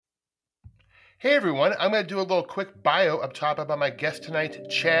Hey everyone, I'm going to do a little quick bio up top about my guest tonight,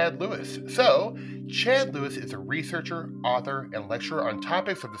 Chad Lewis. So, Chad Lewis is a researcher, author, and lecturer on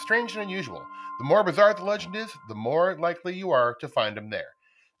topics of the strange and unusual. The more bizarre the legend is, the more likely you are to find him there.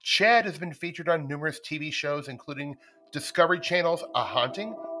 Chad has been featured on numerous TV shows, including Discovery Channel's A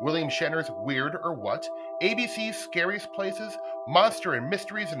Haunting, William Shatner's Weird or What, ABC's Scariest Places, Monster and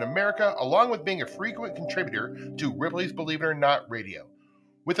Mysteries in America, along with being a frequent contributor to Ripley's Believe It or Not radio.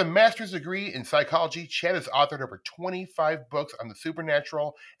 With a master's degree in psychology, Chad has authored over 25 books on the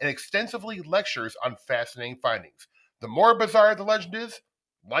supernatural and extensively lectures on fascinating findings. The more bizarre the legend is,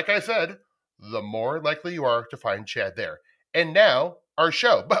 like I said, the more likely you are to find Chad there. And now, our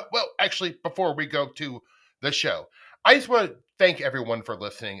show. But, actually, before we go to the show, I just want to thank everyone for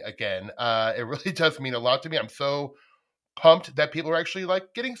listening again. It really does mean a lot to me. I'm so pumped that people are actually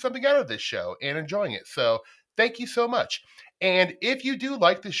getting something out of this show and enjoying it. So thank you so much. And if you do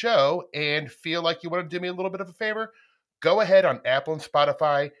like the show and feel like you want to do me a little bit of a favor, go ahead on Apple and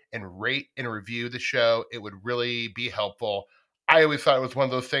Spotify and rate and review the show. It would really be helpful. I always thought it was one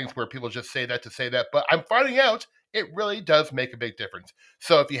of those things where people just say that, but I'm finding out it really does make a big difference.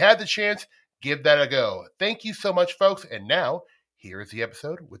 So if you had the chance, give that a go. Thank you so much, folks. And now, here is the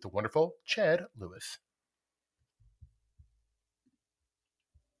episode with the wonderful Chad Lewis.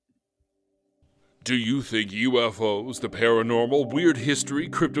 Do you think UFOs, the paranormal, weird history,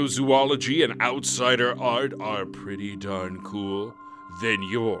 cryptozoology, and outsider art are pretty darn cool? Then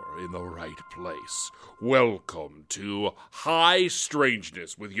you're in the right place. Welcome to High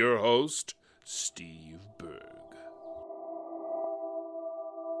Strangeness with your host, Steve Berg.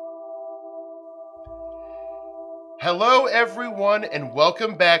 Hello, everyone, and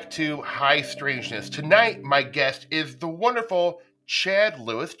welcome back to High Strangeness. Tonight, my guest is the wonderful Chad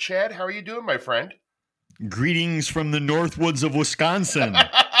Lewis. Chad, how are you doing, my friend? Greetings from the North Woods of Wisconsin.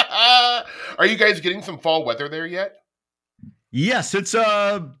 Are you guys getting some fall weather there yet? Yes, it's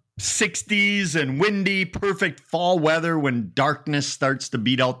 60s and windy, perfect fall weather when darkness starts to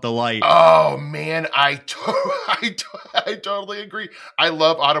beat out the light. Oh, man, I totally agree. I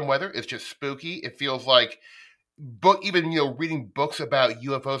love autumn weather. It's just spooky. It feels like reading books about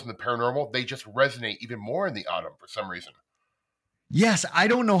UFOs and the paranormal, they just resonate even more in the autumn for some reason. Yes, I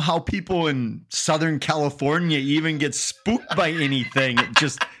don't know how people in Southern California even get spooked by anything. It's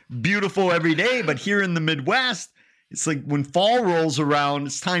just beautiful every day. But here in the Midwest, it's like when fall rolls around,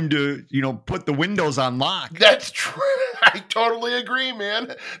 it's time to, put the windows on lock. That's true. I totally agree,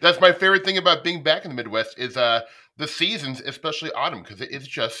 man. That's my favorite thing about being back in the Midwest is the seasons, especially autumn, because it is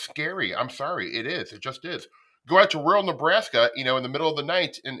just scary. I'm sorry. It is. It just is. Go out to rural Nebraska, in the middle of the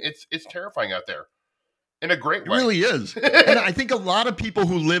night, and it's terrifying out there. In a great way. It really is. And I think a lot of people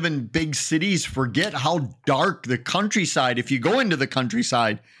who live in big cities forget how dark the countryside, if you go into the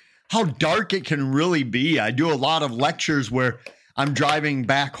countryside, how dark it can really be. I do a lot of lectures where I'm driving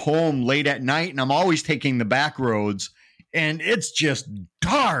back home late at night and I'm always taking the back roads and it's just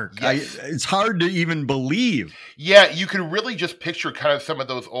dark. Yes. It's hard to even believe. Yeah, you can really just picture kind of some of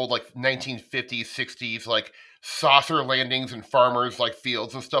those old 1950s, 60s saucer landings and farmers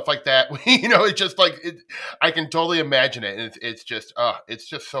fields and stuff like that. It's just I can totally imagine it, and it's just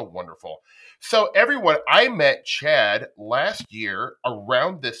so wonderful. So everyone, I met Chad last year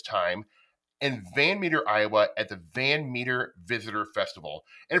around this time in Van Meter, Iowa, at the Van Meter Visitor Festival.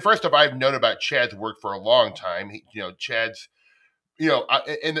 And first off, I've known about Chad's work for a long time. Chad's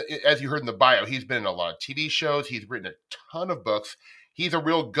and as you heard in the bio, he's been in a lot of TV shows. He's written a ton of books. He's a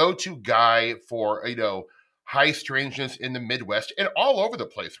real go-to guy for high strangeness in the Midwest and all over the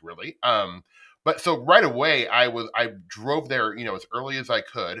place, really. But so right away, I drove there, as early as I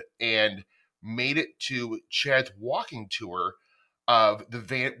could, and made it to Chad's walking tour of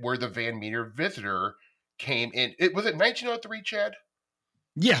where the Van Meter Visitor came in. Was it 1903, Chad?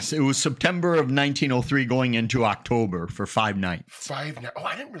 Yes, it was September of 1903 going into October for 5 nights. 5 nights. Oh,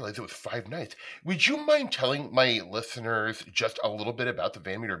 I didn't realize it was 5 nights. Would you mind telling my listeners just a little bit about the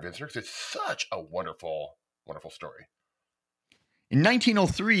Van Meter Visitor? Because it's such a wonderful story. In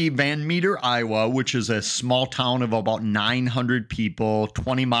 1903, Van Meter, Iowa, which is a small town of about 900 people,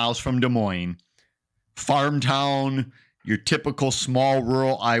 20 miles from Des Moines, farm town, your typical small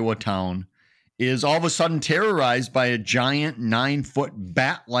rural Iowa town, is all of a sudden terrorized by a giant 9-foot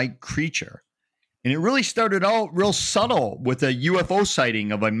bat-like creature. And it really started out real subtle with a UFO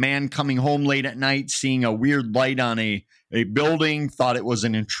sighting of a man coming home late at night, seeing a weird light on a building, thought it was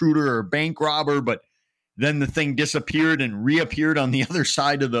an intruder or bank robber, but then the thing disappeared and reappeared on the other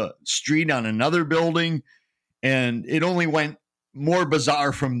side of the street on another building. And it only went more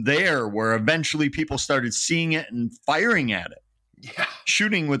bizarre from there, where eventually people started seeing it and firing at it. Yeah.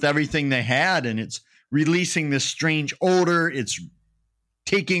 shooting with everything they had, and it's releasing this strange odor. It's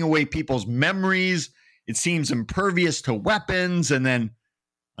taking away people's memories. It seems impervious to weapons. And then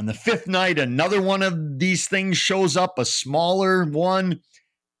on the fifth night, another one of these things shows up, a smaller one.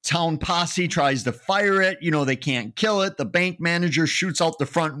 Town posse tries to fire it. They can't kill it. The bank manager shoots out the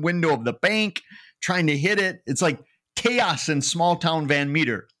front window of the bank, trying to hit it. It's like chaos in small town Van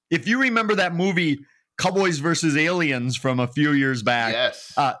Meter. If you remember that movie, Cowboys versus Aliens, from a few years back,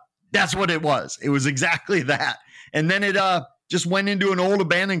 Yes. that's what it was. It was exactly that. And then it just went into an old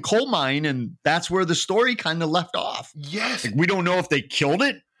abandoned coal mine, and that's where the story kind of left off. Yes. Like, we don't know if they killed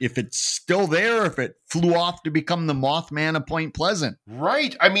it, if it's still there, if it flew off to become the Mothman of Point Pleasant.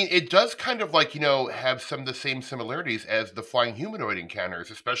 Right. I mean, it does kind of like, have some of the same similarities as the flying humanoid encounters,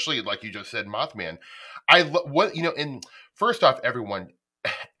 especially like you just said, Mothman. And first off, everyone,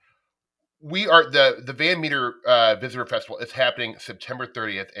 we are the Van Meter Visitor Festival is happening September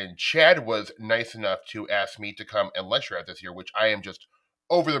 30th, and Chad was nice enough to ask me to come and lecture at this year, which I am just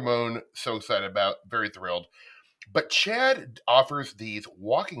over the moon, so excited about, very thrilled. But Chad offers these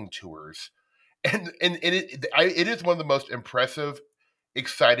walking tours, and it is one of the most impressive,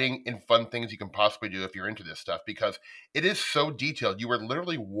 exciting, and fun things you can possibly do if you're into this stuff, because it is so detailed. You are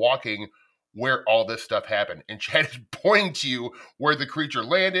literally walking where all this stuff happened, and Chad is pointing to you where the creature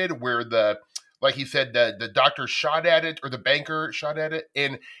landed, where like he said, the doctor shot at it, or the banker shot at it,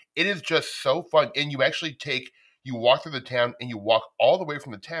 and it is just so fun. And you walk through the town, and you walk all the way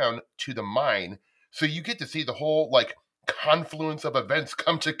from the town to the mine, so you get to see the whole like confluence of events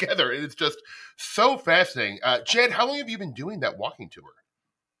come together, and it's just so fascinating. Chad, how long have you been doing that walking tour?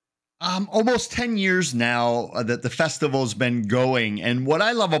 Almost 10 years now that the festival's been going. And what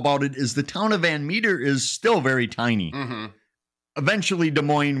I love about it is the town of Van Meter is still very tiny. Mm-hmm. Eventually, Des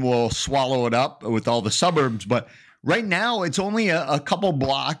Moines will swallow it up with all the suburbs. But right now, it's only a couple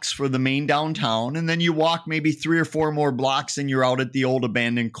blocks for the main downtown. And then you walk maybe 3 or 4 more blocks and you're out at the old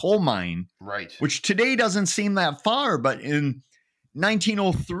abandoned coal mine. Right. Which today doesn't seem that far. But in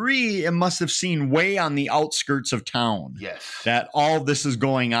 1903, it must have seemed way on the outskirts of town. Yes. That all this is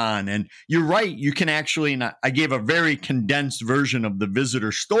going on. And you're right. You can actually, and I gave a very condensed version of the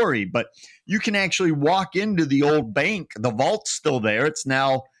visitor story, but you can actually walk into the old bank. The vault's still there. It's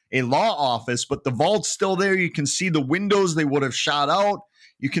now a law office, but the vault's still there. You can see the windows they would have shot out.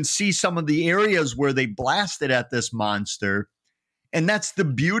 You can see some of the areas where they blasted at this monster. And that's the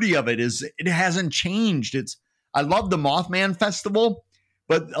beauty of it, is it hasn't changed. I love the Mothman Festival,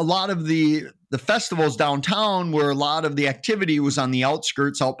 but a lot of the festivals downtown, where a lot of the activity was on the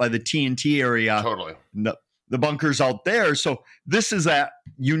outskirts out by the TNT area. Totally. The bunkers out there. So this is a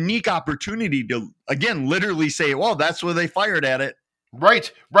unique opportunity to, again, literally say, well, that's where they fired at it.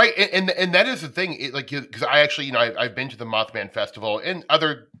 Right. And that is the thing, because I actually, I've been to the Mothman Festival and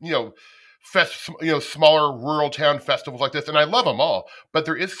other, smaller rural town festivals like this, and I love them all. But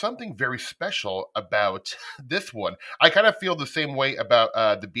there is something very special about this one. I kind of feel the same way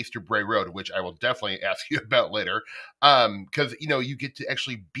about the Beast of Bray Road, which I will definitely ask you about later, because you get to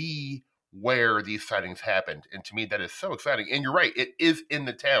actually be where these sightings happened, and to me that is so exciting. And you're right, it is in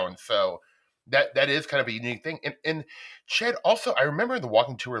the town, so that is kind of a unique thing. And Chad, also, I remember in the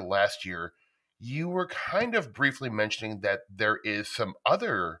walking tour last year, you were kind of briefly mentioning that there is some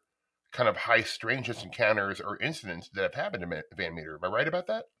other kind of high strangeness encounters or incidents that have happened in Van Meter. Am I right about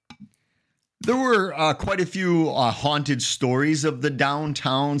that? There were quite a few haunted stories of the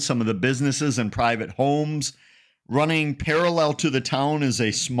downtown. Some of the businesses and private homes. Running parallel to the town is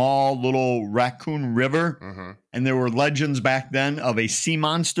a small little Raccoon River. Mm-hmm. And there were legends back then of a sea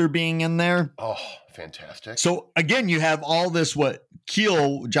monster being in there. Oh, fantastic. So again, you have all this, what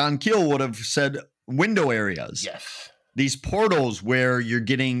John Keel would have said, window areas. Yes. These portals where you're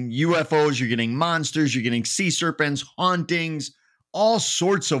getting UFOs, you're getting monsters, you're getting sea serpents, hauntings, all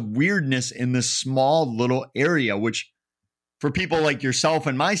sorts of weirdness in this small little area, which for people like yourself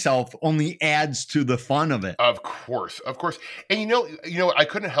and myself only adds to the fun of it. Of course. And I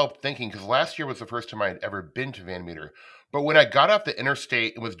couldn't help thinking, because last year was the first time I had ever been to Van Meter. But when I got off the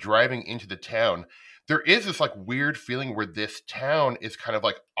interstate and was driving into the town, there is this like weird feeling where this town is kind of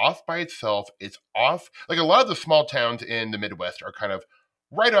like off by itself. It's off. Like a lot of the small towns in the Midwest are kind of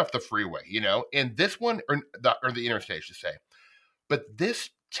right off the freeway, and this one, or the interstate, I should say. But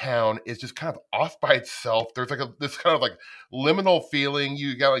this town is just kind of off by itself. There's like this kind of like liminal feeling.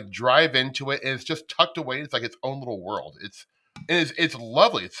 You got to like drive into it, and it's just tucked away. It's like its own little world. It's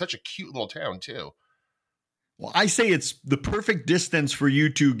lovely. It's such a cute little town too. Well, I say it's the perfect distance for you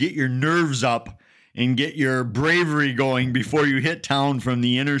to get your nerves up and get your bravery going before you hit town from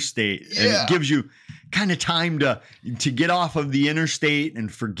the interstate. Yeah. And it gives you kind of time to get off of the interstate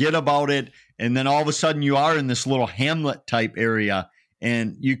and forget about it. And then all of a sudden you are in this little hamlet type area,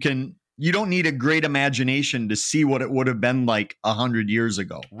 and you don't need a great imagination to see what it would have been like 100 years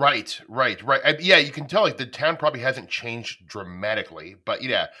ago. Right. Yeah, you can tell like the town probably hasn't changed dramatically, but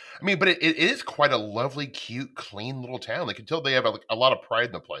yeah, I mean, but it is quite a lovely, cute, clean little town. They can tell they have a lot of pride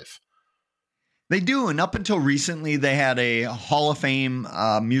in the place. They do, and up until recently, they had a Hall of Fame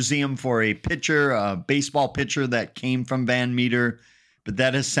museum for a pitcher, a baseball pitcher that came from Van Meter, but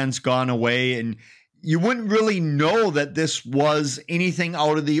that has since gone away. And you wouldn't really know that this was anything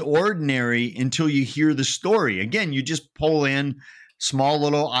out of the ordinary until you hear the story. Again, you just pull in, small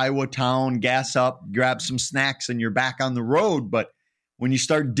little Iowa town, gas up, grab some snacks, and you're back on the road. But when you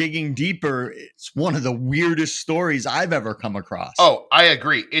start digging deeper, it's one of the weirdest stories I've ever come across. Oh, I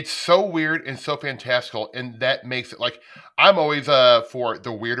agree. It's so weird and so fantastical, and that makes it like I'm always for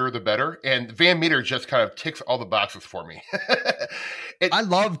the weirder the better, and Van Meter just kind of ticks all the boxes for me. I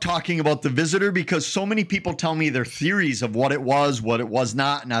love talking about The Visitor because so many people tell me their theories of what it was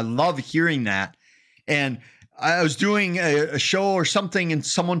not, and I love hearing that. And I was doing a show or something, and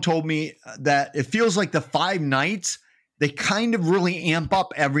someone told me that it feels like the 5 nights, they kind of really amp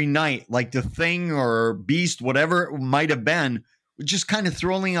up every night, like The Thing or Beast, whatever it might have been, just kind of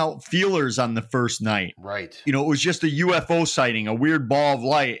throwing out feelers on the first night. Right. You know, it was just a UFO sighting, a weird ball of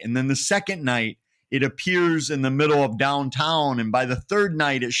light. And then the second night, it appears in the middle of downtown. And by the third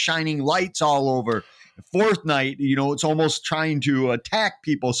night, it's shining lights all over. The fourth night, you know, it's almost trying to attack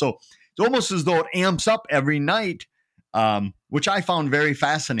people. So it's almost as though it amps up every night. Which I found very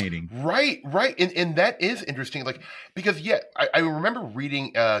fascinating. Right. And that is interesting. Like, because yeah, I remember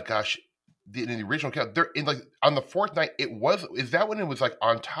reading, in the original account, there in like on the fourth night, is that when it was like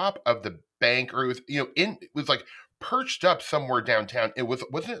on top of the bank, or it was, it was like perched up somewhere downtown.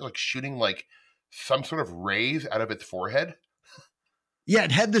 Wasn't it like shooting like some sort of rays out of its forehead? Yeah,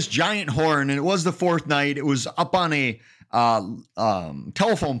 it had this giant horn, and it was the fourth night. It was up on a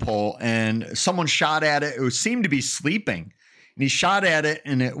telephone pole, and someone shot at it. It seemed to be sleeping, and he shot at it,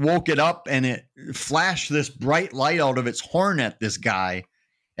 and it woke it up, and it flashed this bright light out of its horn at this guy,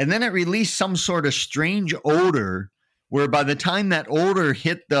 and then it released some sort of strange odor, where by the time that odor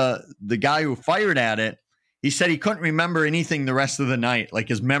hit the guy who fired at it, he said he couldn't remember anything the rest of the night. Like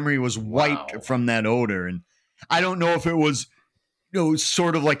his memory was wiped from that odor. And I don't know if it was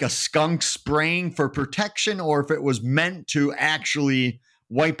sort of like a skunk spraying for protection, or if it was meant to actually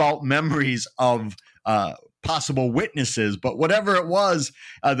wipe out memories of possible witnesses. But whatever it was,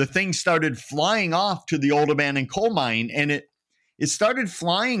 the thing started flying off to the old abandoned coal mine, and it started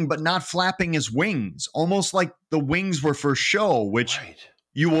flying but not flapping its wings, almost like the wings were for show, which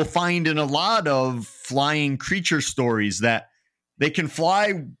you will find in a lot of flying creature stories, that they can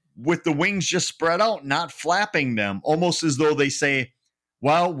fly with the wings just spread out, not flapping them, almost as though they say,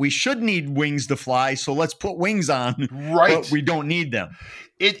 well, we should need wings to fly, so let's put wings on, but we don't need them.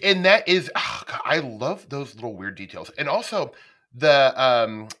 And that is, I love those little weird details. And also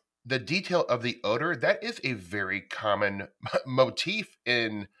the detail of the odor, that is a very common motif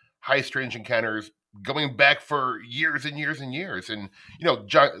in High Strange Encounters going back for years and years and years. And,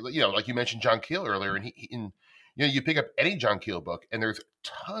 John, like you mentioned John Keel earlier, and you pick up any John Keel book, and there's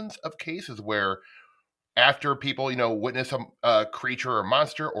tons of cases where after people, witness a creature or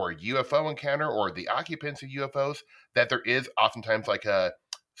monster or a UFO encounter or the occupants of UFOs, that there is oftentimes like a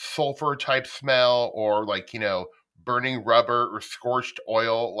sulfur type smell, or like, burning rubber or scorched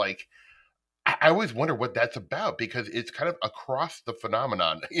oil. Like, I always wonder what that's about, because it's kind of across the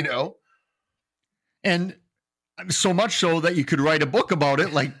phenomenon, And so much so that you could write a book about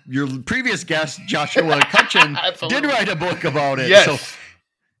it, like your previous guest, Joshua Cutchin, did write a book about it. Yes.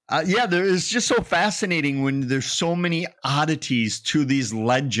 So, there is just so fascinating when there's so many oddities to these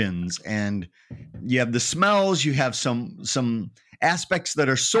legends, and you have the smells, you have some aspects that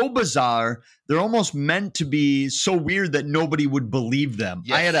are so bizarre, they're almost meant to be so weird that nobody would believe them.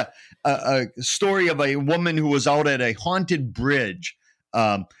 Yes. I had a story of a woman who was out at a haunted bridge,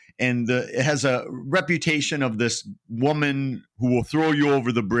 and it has a reputation of this woman who will throw you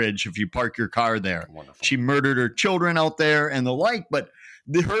over the bridge if you park your car there. Wonderful. She murdered her children out there and the like, but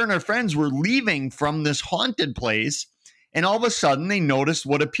her and her friends were leaving from this haunted place, and all of a sudden they noticed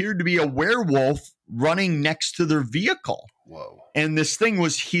what appeared to be a werewolf running next to their vehicle. Whoa. And this thing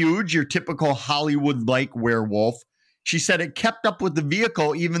was huge, your typical Hollywood-like werewolf. She said it kept up with the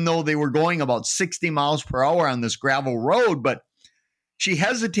vehicle even though they were going about 60 miles per hour on this gravel road, but she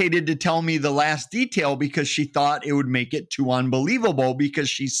hesitated to tell me the last detail because she thought it would make it too unbelievable, because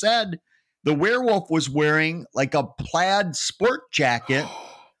she said the werewolf was wearing like a plaid sport jacket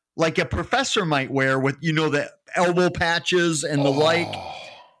like a professor might wear with, the elbow patches and the like.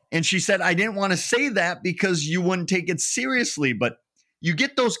 And she said, I didn't want to say that because you wouldn't take it seriously. But you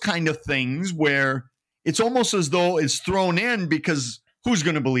get those kind of things where it's almost as though it's thrown in because who's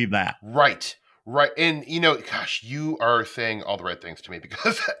going to believe that? Right. And, gosh, you are saying all the right things to me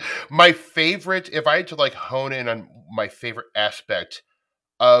because my favorite, if I had to like hone in on my favorite aspect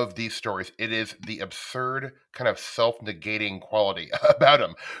of these stories, it is the absurd kind of self-negating quality about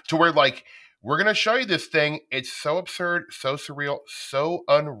them, to where like, we're going to show you this thing. It's so absurd, so surreal, so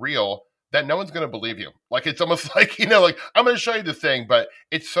unreal that no one's going to believe you. Like, it's almost like, like, I'm going to show you this thing, but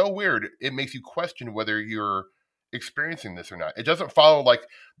it's so weird. It makes you question whether you're experiencing this or not. It doesn't follow like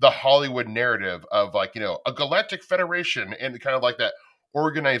the Hollywood narrative of like, a galactic federation and kind of like that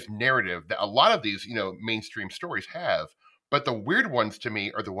organized narrative that a lot of these, mainstream stories have. But the weird ones to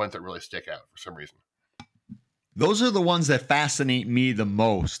me are the ones that really stick out for some reason. Those are the ones that fascinate me the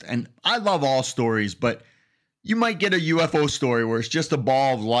most. And I love all stories, but you might get a UFO story where it's just a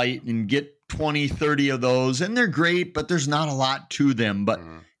ball of light and get 20, 30 of those, and they're great, but there's not a lot to them. But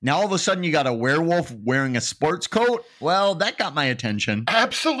now all of a sudden you got a werewolf wearing a sports coat. Well, that got my attention.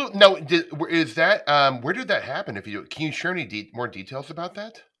 Absolutely. No, is that, where did that happen? Can you share any more details about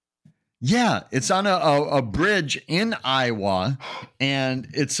that? Yeah, it's on a bridge in Iowa, and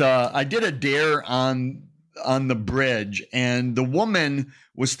it's I did a dare on the bridge, and the woman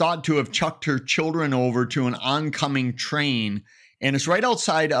was thought to have chucked her children over to an oncoming train, and it's right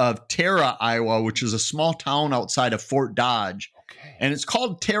outside of Tara, Iowa, which is a small town outside of Fort Dodge. Okay. And it's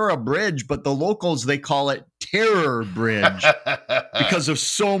called Tara Bridge, but the locals, they call it Terror Bridge because of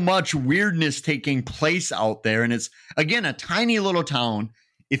so much weirdness taking place out there. And it's, again, a tiny little town.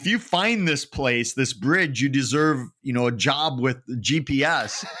 If you find this place, this bridge, you deserve, a job with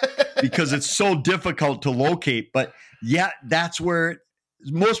GPS because it's so difficult to locate. But yeah, that's where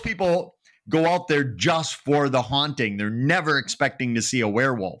most people go out there just for the haunting. They're never expecting to see a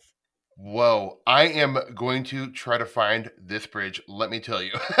werewolf. Whoa, I am going to try to find this bridge, let me tell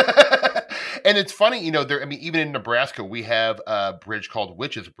you. And it's funny, even in Nebraska, we have a bridge called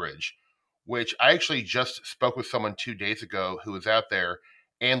Witch's Bridge, which I actually just spoke with someone 2 days ago who was out there.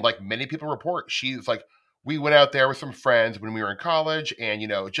 And like many people report, she's like, we went out there with some friends when we were in college and,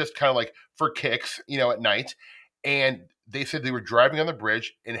 just kind of like for kicks, at night. And they said they were driving on the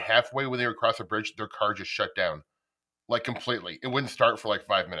bridge and halfway when they were across the bridge, their car just shut down. Like completely. It wouldn't start for like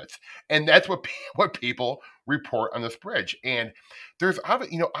 5 minutes. And that's what people report on this bridge. And there's,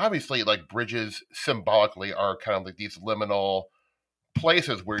 obviously like bridges symbolically are kind of like these liminal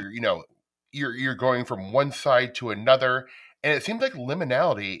places where, you're going from one side to another. And it seems like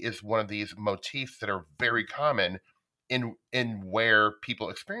liminality is one of these motifs that are very common in where people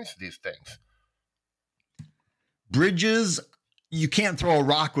experience these things. Bridges, you can't throw a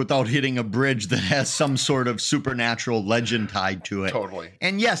rock without hitting a bridge that has some sort of supernatural legend tied to it. Totally.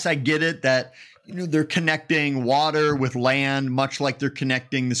 And yes, I get it that they're connecting water with land, much like they're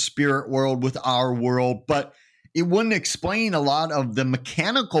connecting the spirit world with our world, but it wouldn't explain a lot of the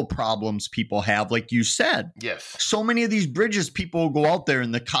mechanical problems people have, like you said. Yes. So many of these bridges, people will go out there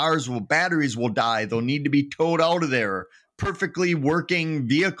and the batteries will die. They'll need to be towed out of there. Perfectly working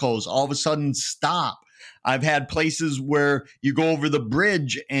vehicles all of a sudden stop. I've had places where you go over the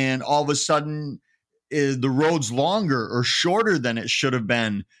bridge and all of a sudden the road's longer or shorter than it should have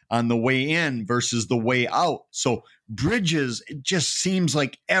been on the way in versus the way out. So bridges, it just seems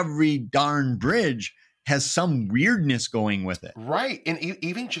like every darn bridge has some weirdness going with it. Right. And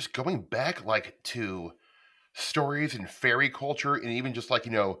even just going back like to stories and fairy culture and even just like,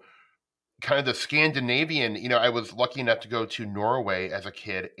 kind of the Scandinavian, I was lucky enough to go to Norway as a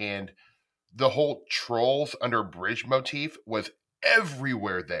kid and the whole trolls under a bridge motif was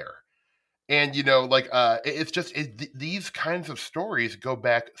everywhere there. And, it's just these kinds of stories go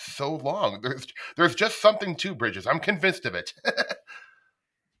back so long. There's just something to bridges. I'm convinced of it.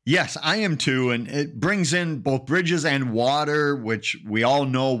 Yes, I am too. And it brings in both bridges and water, which we all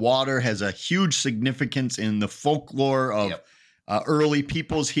know water has a huge significance in the folklore of early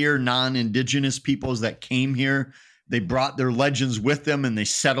peoples here, non-indigenous peoples that came here. They brought their legends with them and they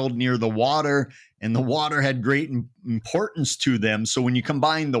settled near the water, and the water had great importance to them. So when you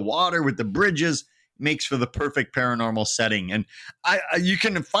combine the water with the bridges, makes for the perfect paranormal setting. And you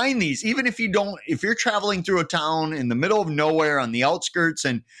can find these even if you're traveling through a town in the middle of nowhere on the outskirts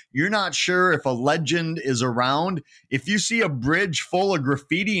and you're not sure if a legend is around. If you see a bridge full of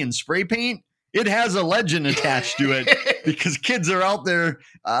graffiti and spray paint, it has a legend attached to it because kids are out there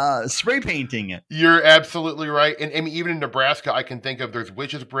spray painting it. You're absolutely right. And I mean, even in Nebraska, I can think of there's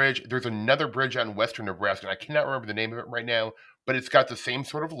Witch's Bridge. There's another bridge out in western Nebraska, and I cannot remember the name of it right now, but it's got the same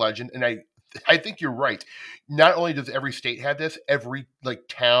sort of legend. And I think you're right. Not only does every state have this, every like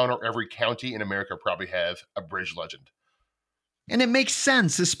town or every county in America probably has a bridge legend. And it makes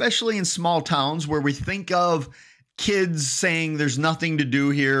sense, especially in small towns where we think of kids saying there's nothing to do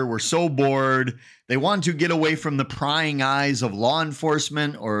here. We're so bored. They want to get away from the prying eyes of law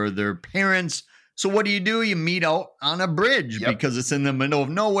enforcement or their parents. So what do? You meet out on a bridge because it's in the middle of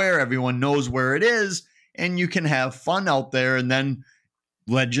nowhere. Everyone knows where it is and you can have fun out there. And then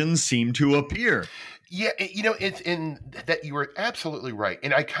legends seem to appear. Yeah. It's in that you were absolutely right.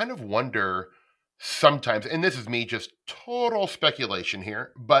 And I kind of wonder sometimes, and this is me just total speculation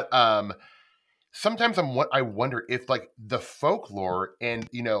here, but sometimes I wonder if like the folklore and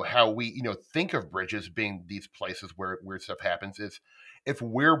how we think of bridges being these places where weird stuff happens is if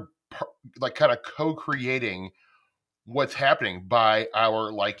we're like kind of co-creating what's happening by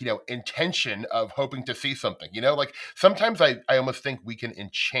our intention of hoping to see something. Like sometimes I almost think we can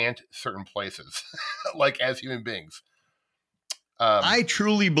enchant certain places like as human beings. I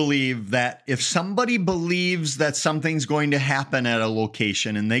truly believe that if somebody believes that something's going to happen at a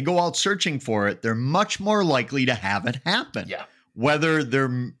location and they go out searching for it, they're much more likely to have it happen. Yeah. Whether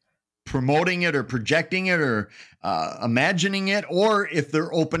they're promoting it or projecting it or imagining it, or if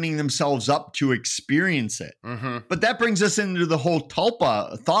they're opening themselves up to experience it. Mm-hmm. But that brings us into the whole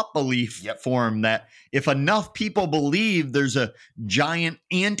tulpa thought belief form that if enough people believe there's a giant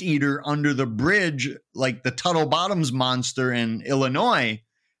anteater under the bridge, like the Tuttle Bottoms monster in Illinois,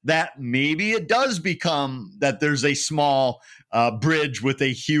 that maybe it does become that there's a small bridge with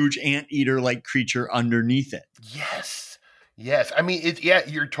a huge anteater-like creature underneath it. Yes. I mean,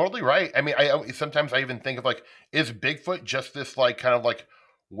 you're totally right. I mean, sometimes I even think of like, is Bigfoot just this like kind of like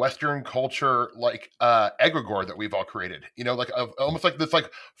Western culture, like egregore that we've all created, almost like this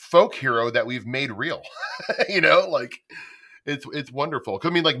like folk hero that we've made real, like it's wonderful. 'Cause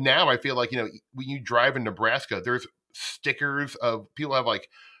I mean, like now I feel like, when you drive in Nebraska, there's stickers of people have like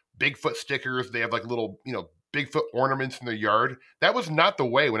Bigfoot stickers. They have like little, Bigfoot ornaments in their yard. That was not the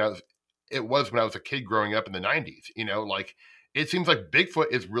way when I was a kid growing up in the 90s, like it seems like Bigfoot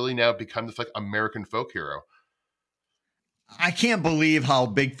is really now become this like American folk hero. I can't believe how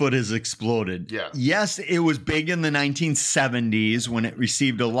Bigfoot has exploded. Yeah. Yes, it was big in the 1970s when it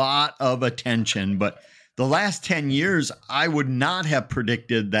received a lot of attention, but the last 10 years, I would not have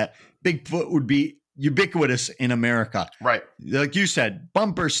predicted that Bigfoot would be ubiquitous in America. Right. Like you said,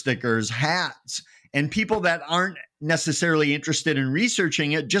 bumper stickers, hats, and people that aren't necessarily interested in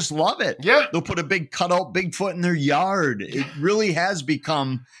researching it just love it. Yeah. They'll put a big cutout Bigfoot in their yard. It really has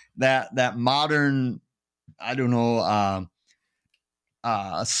become that modern, I don't know,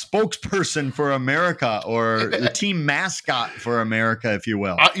 spokesperson for America or the team mascot for America, if you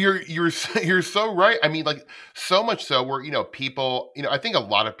will. You're so right. I mean, like so much so where, people, I think a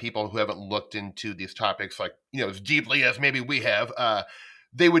lot of people who haven't looked into these topics, like, as deeply as maybe we have,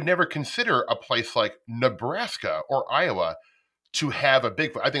 they would never consider a place like Nebraska or Iowa to have a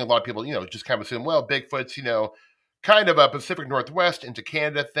Bigfoot. I think a lot of people, just kind of assume, well, Bigfoot's, kind of a Pacific Northwest into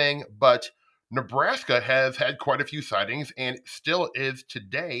Canada thing, but Nebraska has had quite a few sightings and still is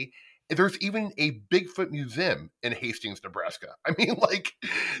today. There's even a Bigfoot museum in Hastings, Nebraska. I mean, like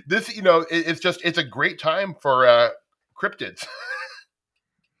this, it's a great time for cryptids.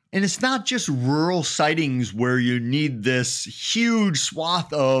 And it's not just rural sightings where you need this huge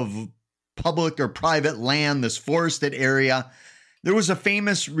swath of public or private land, this forested area. There was a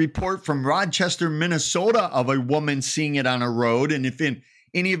famous report from Rochester, Minnesota of a woman seeing it on a road. And if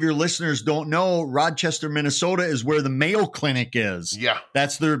any of your listeners don't know, Rochester, Minnesota is where the Mayo Clinic is. Yeah.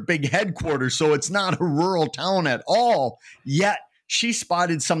 That's their big headquarters. So it's not a rural town at all. Yet she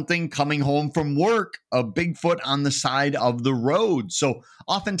spotted something coming home from work, a Bigfoot on the side of the road. So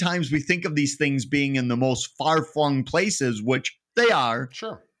oftentimes we think of these things being in the most far-flung places, which they are.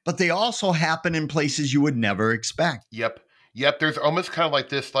 Sure. But they also happen in places you would never expect. Yep. There's almost kind of like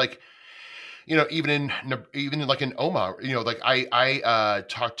this, like, even in Omaha, like I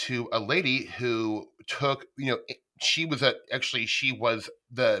talked to a lady who took, she was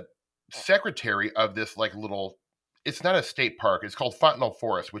the secretary of this like little, it's not a state park. It's called Fontenelle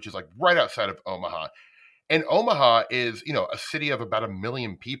Forest, which is like right outside of Omaha. And Omaha is, a city of about 1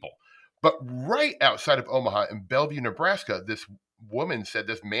 million people. But right outside of Omaha in Bellevue, Nebraska, this woman said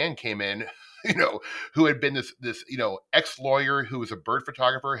this man came in, who had been this ex-lawyer who was a bird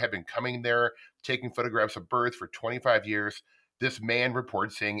photographer, had been coming there, taking photographs of birds for 25 years. This man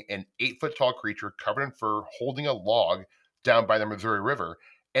reported seeing an 8-foot-tall creature covered in fur holding a log down by the Missouri River.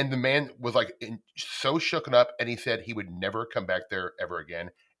 And the man was like so shooken up, and he said he would never come back there ever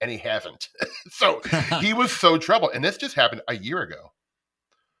again. and he hasn't. So he was so troubled. And this just happened a year ago.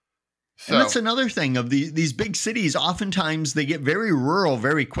 So, and that's another thing of these big cities. Oftentimes they get very rural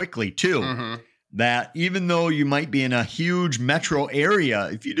very quickly too. mm-hmm. That even though you might be in a huge metro area,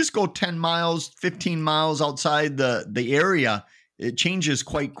 if you just go 10 miles, 15 miles outside the area, it changes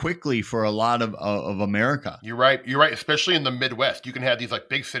quite quickly for a lot of America. You're right. Especially in the Midwest, you can have these like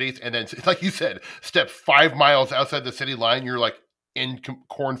big cities, and then, like you said, step 5 miles outside the city line, you're like in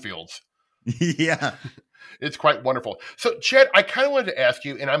cornfields. Yeah. It's quite wonderful. So, Chad, I kind of wanted to ask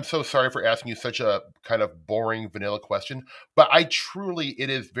you, and I'm so sorry for asking you such a kind of boring vanilla question, but it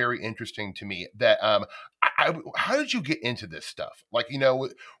is very interesting to me that how did you get into this stuff? Like,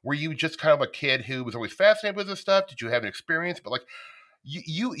 were you just kind of a kid who was always fascinated with this stuff? Did you have an experience? But like,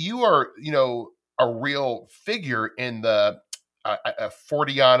 you are, a real figure in the a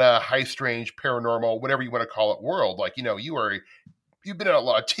Forteana, high strange, paranormal, whatever you want to call it, world. Like, you've been in a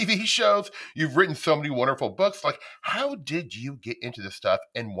lot of TV shows. You've written so many wonderful books. Like, how did you get into this stuff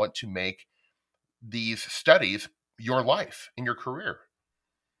and want to make these studies your life and your career?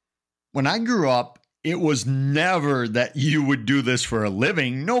 When I grew up, it was never that you would do this for a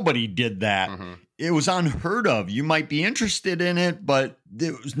living. Nobody did that. Mm-hmm. It was unheard of. You might be interested in it, but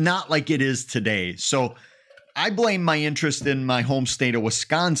it was not like it is today. So I blame my interest in my home state of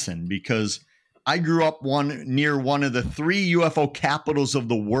Wisconsin because I grew up near one of the 3 UFO capitals of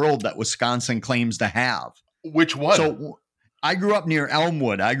the world that Wisconsin claims to have. Which one? So I grew up near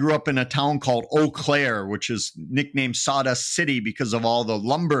Elmwood. I grew up in a town called Eau Claire, which is nicknamed Sawdust City because of all the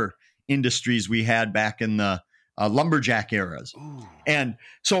lumber industries we had back in the lumberjack eras. Ooh. And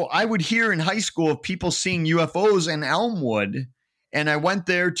so I would hear in high school of people seeing UFOs in Elmwood, and I went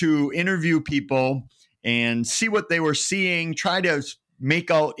there to interview people and see what they were seeing, try to make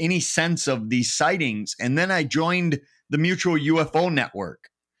out any sense of these sightings. And then I joined the Mutual UFO Network.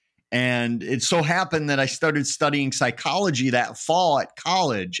 And it so happened that I started studying psychology that fall at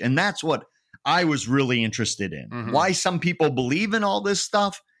college. And that's what I was really interested in. Mm-hmm. Why some people believe in all this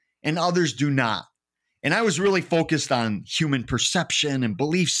stuff and others do not. And I was really focused on human perception and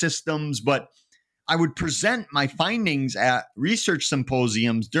belief systems, but I would present my findings at research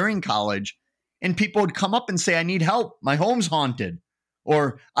symposiums during college, and people would come up and say, I need help. My home's haunted.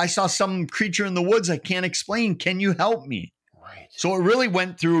 Or I saw some creature in the woods I can't explain. Can you help me? Right. So it really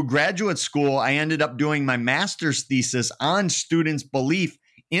went through graduate school. I ended up doing my master's thesis on students' belief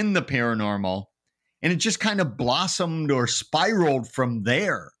in the paranormal. And it just kind of blossomed or spiraled from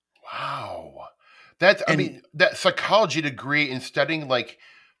there. Wow. That psychology degree in studying, like,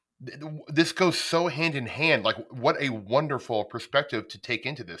 this goes so hand in hand. Like, what a wonderful perspective to take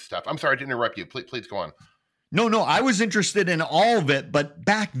into this stuff. I'm sorry to interrupt you. Please go on. No, I was interested in all of it. But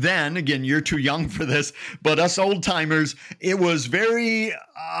back then, again, you're too young for this, but us old timers, it was very,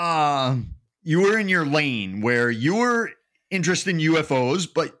 you were in your lane where you were interested in UFOs,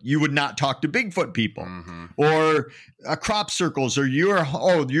 but you would not talk to Bigfoot people or crop circles, or you're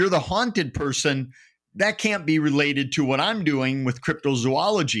the haunted person. That can't be related to what I'm doing with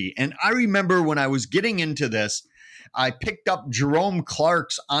cryptozoology. And I remember when I was getting into this, I picked up Jerome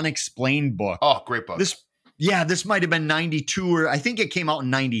Clark's Unexplained book. Oh, great book. This might have been 92, or I think it came out in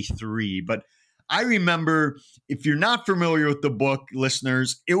 93. But I remember, if you're not familiar with the book,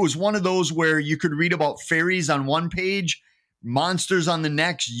 listeners, it was one of those where you could read about fairies on one page, monsters on the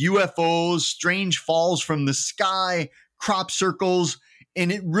next, UFOs, strange falls from the sky, crop circles. And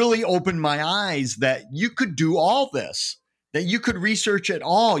it really opened my eyes that you could do all this, that you could research it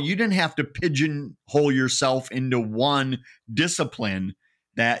all. You didn't have to pigeonhole yourself into one discipline,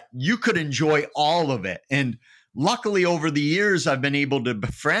 that you could enjoy all of it. And luckily, over the years, I've been able to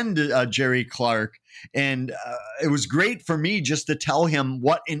befriend Jerry Clark. And it was great for me just to tell him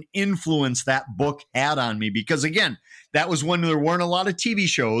what an influence that book had on me. Because again, that was when there weren't a lot of TV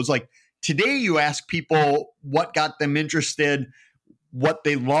shows. Like today, you ask people what got them interested, what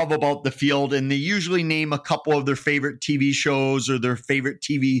they love about the field, and they usually name a couple of their favorite TV shows or their favorite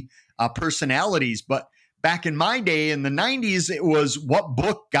TV personalities. But back in my day, in the 90s, it was what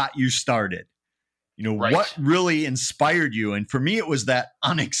book got you started? Right. What really inspired you? And for me, it was that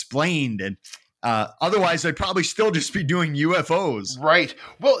Unexplained. And otherwise, I'd probably still just be doing UFOs. Right.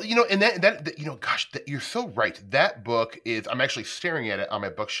 Well, and that you're so right. That book is, I'm actually staring at it on my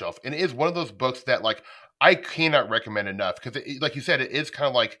bookshelf, and it is one of those books that, like, I cannot recommend enough because, like you said, it is kind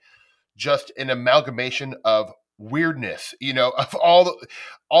of like just an amalgamation of weirdness, of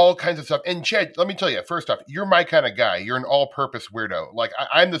all kinds of stuff. And Chad, let me tell you, first off, you're my kind of guy. You're an all-purpose weirdo. Like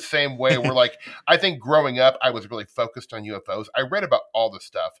I'm the same way. Where like I think growing up, I was really focused on UFOs. I read about all the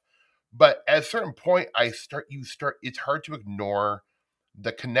stuff, but at a certain point, it's hard to ignore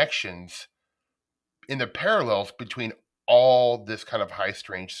the connections in the parallels between all this kind of high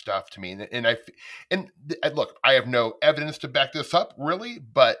strange stuff to me. And look, I have no evidence to back this up really,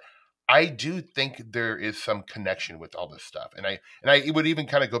 but I do think there is some connection with all this stuff. And I would even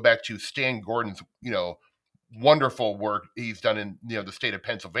kind of go back to Stan Gordon's, wonderful work he's done in, the state of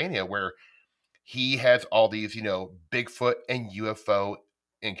Pennsylvania, where he has all these, Bigfoot and UFO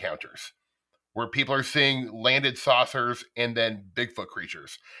encounters where people are seeing landed saucers and then Bigfoot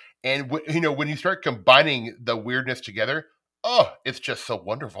creatures. And, when you start combining the weirdness together, oh, it's just so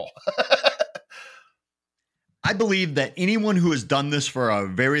wonderful. I believe that anyone who has done this for a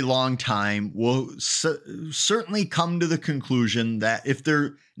very long time will certainly come to the conclusion that if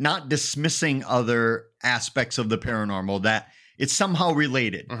they're not dismissing other aspects of the paranormal, that it's somehow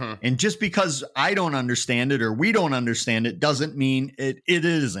related. Mm-hmm. And just because I don't understand it or we don't understand it doesn't mean it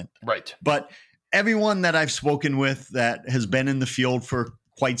isn't. Right. But everyone that I've spoken with that has been in the field for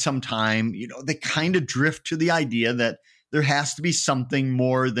quite some time, they kind of drift to the idea that there has to be something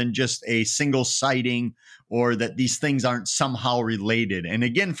more than just a single sighting, or that these things aren't somehow related. And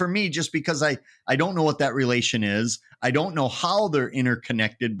again, for me, just because I don't know what that relation is, I don't know how they're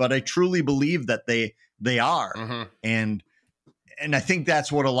interconnected, but I truly believe that they are. Mm-hmm. And I think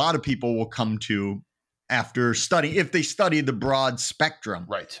that's what a lot of people will come to after studying, if they study the broad spectrum.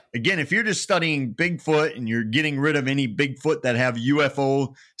 Right. Again, if you're just studying Bigfoot and you're getting rid of any Bigfoot that have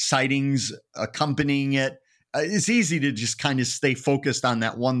UFO sightings accompanying it, it's easy to just kind of stay focused on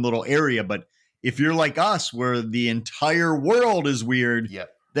that one little area. But if you're like us, where the entire world is weird,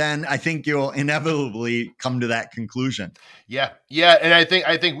 yep, then I think you'll inevitably come to that conclusion. Yeah. And I think,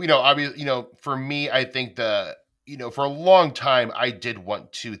 obviously, for me, I think for a long time, I did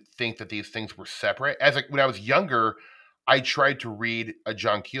want to think that these things were separate. When I was younger, I tried to read a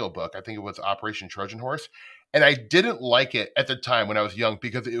John Keel book. I think it was Operation Trojan Horse. And I didn't like it at the time when I was young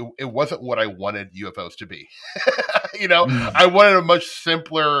because it wasn't what I wanted UFOs to be. I wanted a much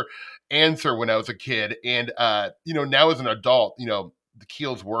simpler answer when I was a kid. And, now as an adult, the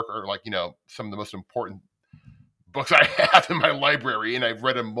Keel's work are like, some of the most important books I have in my library. And I've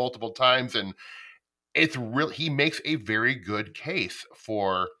read them multiple times. And it's really, he makes a very good case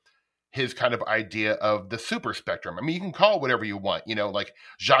for his kind of idea of the super spectrum. I mean, you can call it whatever you want, like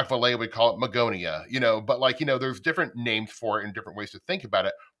Jacques Vallée would call it Magonia, but there's different names for it and different ways to think about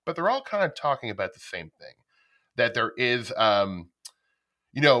it, but they're all kind of talking about the same thing, that there is, who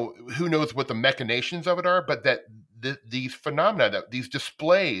knows what the machinations of it are, but that these phenomena, that these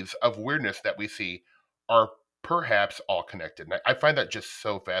displays of weirdness that we see are perhaps all connected. And I find that just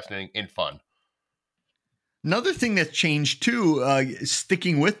so fascinating and fun. Another thing that's changed too,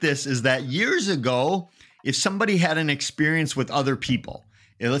 sticking with this, is that years ago, if somebody had an experience with other people,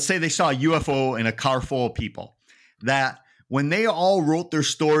 let's say they saw a UFO in a car full of people, that when they all wrote their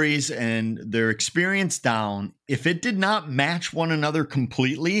stories and their experience down, if it did not match one another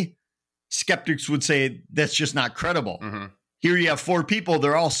completely, skeptics would say that's just not credible. Mm-hmm. Here you have 4 people,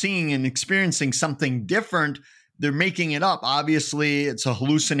 they're all seeing and experiencing something different. They're making it up. Obviously, it's a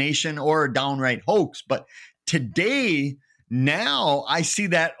hallucination or a downright hoax, but today, now I see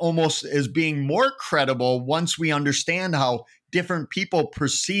that almost as being more credible once we understand how different people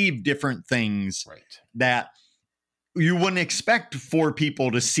perceive different things. Right. That you wouldn't expect 4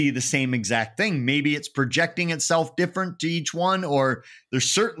 people to see the same exact thing. Maybe it's projecting itself different to each one, or there's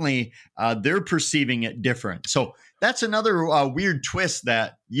certainly they're perceiving it different. So that's another weird twist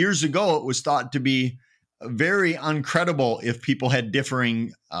that years ago it was thought to be very uncredible if people had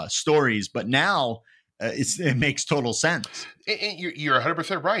differing stories, but now it makes total sense. And you're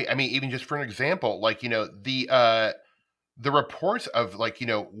 100% right. I mean, even just for an example, the reports of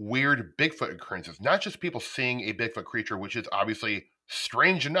weird Bigfoot occurrences, not just people seeing a Bigfoot creature, which is obviously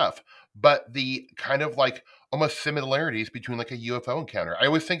strange enough, but the kind of almost similarities between a UFO encounter. I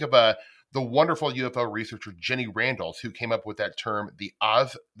always think of the wonderful UFO researcher Jenny Randles, who came up with that term, the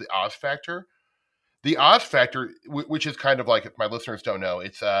Oz factor. The Oz factor, which is kind of if my listeners don't know,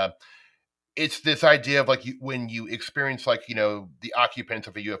 it's this idea of when you experience the occupants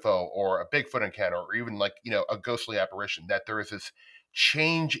of a UFO or a Bigfoot encounter or even a ghostly apparition, that there is this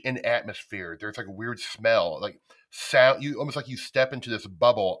change in atmosphere. There's a weird smell, sound. You almost you step into this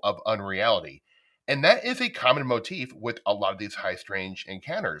bubble of unreality, and that is a common motif with a lot of these high strange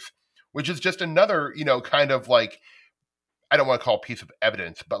encounters, which is just another kind of I don't want to call it a piece of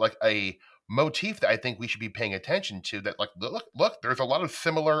evidence, but a motif that I think we should be paying attention to, that look, there's a lot of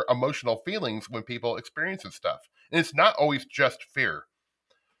similar emotional feelings when people experience this stuff. And it's not always just fear.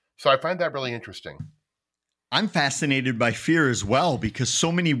 So I find that really interesting. I'm fascinated by fear as well, because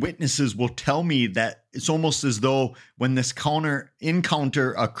so many witnesses will tell me that it's almost as though when this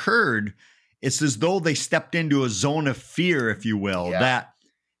encounter occurred, it's as though they stepped into a zone of fear, if you will. Yeah. That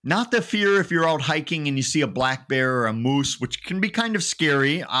not the fear if you're out hiking and you see a black bear or a moose, which can be kind of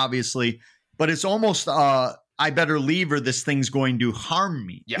scary, obviously, but it's almost I better leave or this thing's going to harm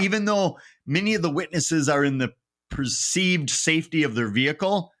me. Yeah. Even though many of the witnesses are in the perceived safety of their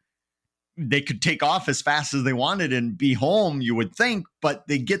vehicle, they could take off as fast as they wanted and be home, you would think, but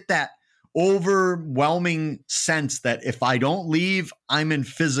they get that overwhelming sense that if I don't leave, I'm in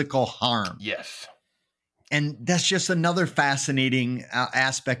physical harm. Yes. And that's just another fascinating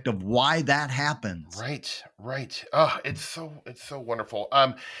aspect of why that happens. Right. Oh, it's so wonderful.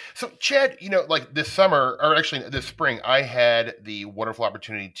 So Chad, like this summer, or actually this spring, I had the wonderful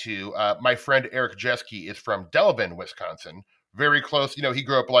opportunity to, my friend Eric Jeske is from Delavan, Wisconsin, very close. He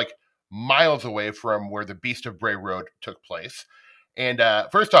grew up like miles away from where the Beast of Bray Road took place. And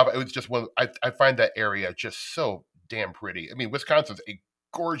first off, it was just I find that area just so damn pretty. I mean, Wisconsin's a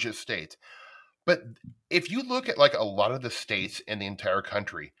gorgeous state. But if you look at like a lot of the states in the entire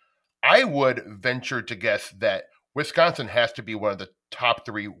country, I would venture to guess that Wisconsin has to be one of the top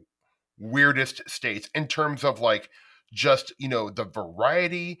 3 weirdest states in terms of like just, the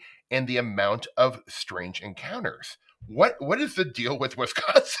variety and the amount of strange encounters. What is the deal with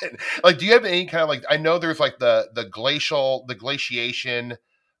Wisconsin? Like, do you have any kind of like, I know there's like the glaciation,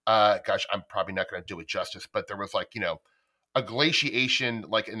 gosh, I'm probably not going to do it justice, but there was like, a glaciation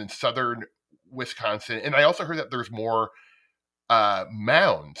like in southern Wisconsin. And I also heard that there's more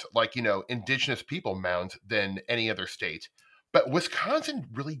mounds, like, indigenous people mounds than any other state. But Wisconsin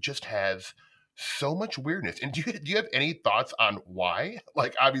really just has so much weirdness. And do you have any thoughts on why?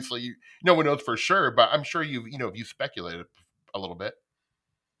 Like, obviously, no one knows for sure, but I'm sure you speculated a little bit.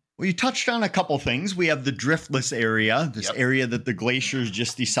 Well, you touched on a couple things. We have the driftless area, this area that the glaciers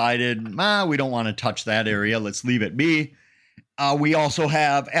just decided, we don't want to touch that area. Let's leave it be. We also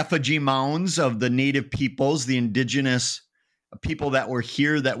have effigy mounds of the native peoples, the indigenous people that were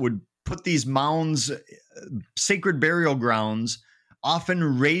here that would put these mounds, sacred burial grounds,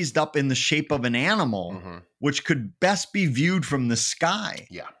 often raised up in the shape of an animal, which could best be viewed from the sky.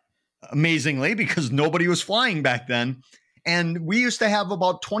 Yeah. Amazingly, because nobody was flying back then. And we used to have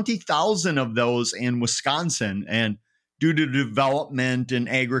about 20,000 of those in Wisconsin. And due to development and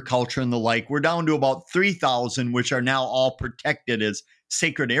agriculture and the like, we're down to about 3,000, which are now all protected as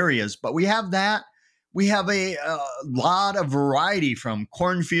sacred areas. But we have that. We have a lot of variety, from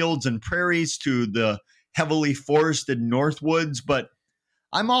cornfields and prairies to the heavily forested Northwoods. But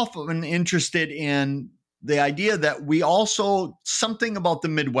I'm often interested in the idea that we also, something about the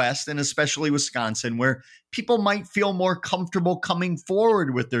Midwest and especially Wisconsin, where people might feel more comfortable coming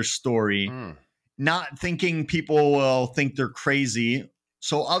forward with their story, not thinking people will think they're crazy.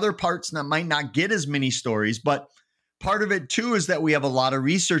 So other parts that might not get as many stories, but part of it too is that we have a lot of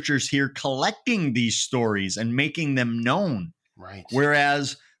researchers here collecting these stories and making them known. Right.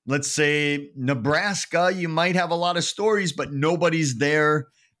 Whereas, let's say Nebraska, you might have a lot of stories, but nobody's there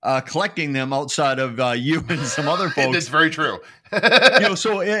collecting them outside of you and some other folks. That's very true.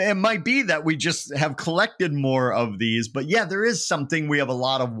 So it might be that we just have collected more of these. But yeah, there is something. We have a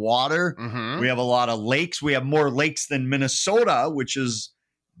lot of water. We have a lot of lakes. We have more lakes than Minnesota, which is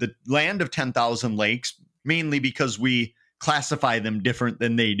the land of 10,000 lakes, mainly because we classify them different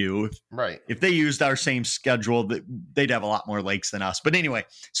than they do. Right. If they used our same schedule, they'd have a lot more lakes than us. But anyway,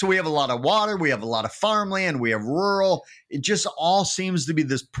 so we have a lot of water, we have a lot of farmland, we have rural. It just all seems to be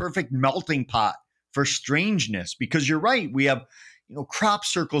this perfect melting pot for strangeness, because you're right. We have, crop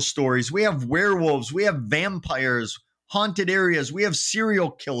circle stories. We have werewolves. We have vampires, haunted areas. We have serial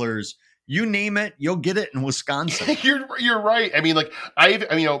killers. You name it, you'll get it in Wisconsin. You're right. I mean, like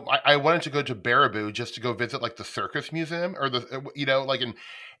I wanted to go to Baraboo just to go visit like the circus museum or the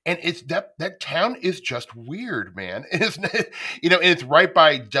and it's that town is just weird, man. It's and it's right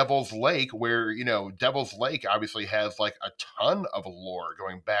by Devil's Lake, where Devil's Lake obviously has like a ton of lore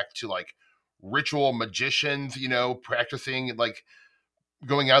going back to like ritual magicians, practicing, like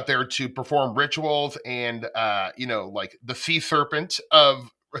going out there to perform rituals, and like the sea serpent of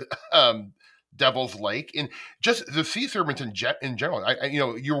Devil's Lake, and just the sea serpents in general.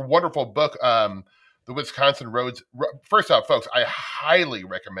 Your wonderful book, The Wisconsin Roads. First off, folks, I highly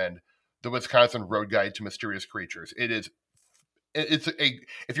recommend The Wisconsin Road Guide to Mysterious Creatures. If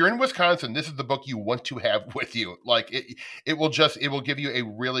you're in Wisconsin, this is the book you want to have with you. Like it will give you a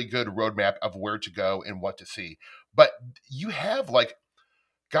really good roadmap of where to go and what to see. But you have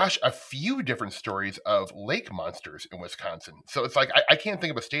a few different stories of lake monsters in Wisconsin. So it's like, I can't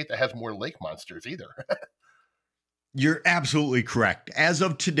think of a state that has more lake monsters either. You're absolutely correct. As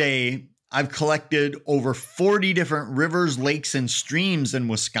of today, I've collected over 40 different rivers, lakes, and streams in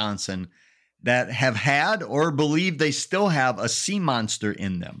Wisconsin that have had or believe they still have a sea monster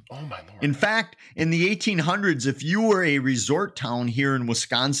in them. Oh, my Lord. In fact, in the 1800s, if you were a resort town here in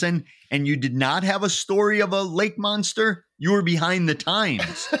Wisconsin and you did not have a story of a lake monster, you were behind the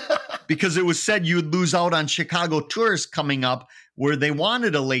times because it was said you would lose out on Chicago tourists coming up where they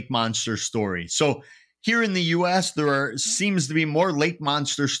wanted a lake monster story. So here in the U.S., seems to be more lake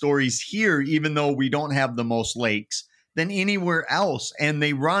monster stories here, even though we don't have the most lakes, than anywhere else. And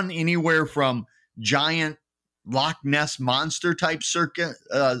they run anywhere from giant Loch Ness monster type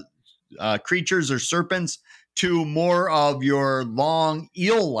creatures or serpents to more of your long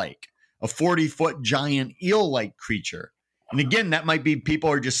eel-like, a 40-foot giant eel-like creature. And again, that might be people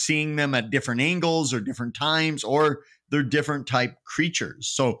are just seeing them at different angles or different times, or they're different type creatures.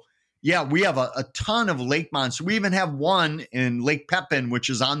 So yeah, we have a ton of lake monsters. We even have one in Lake Pepin,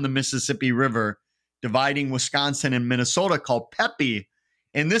 which is on the Mississippi River, dividing Wisconsin and Minnesota, called Pepe.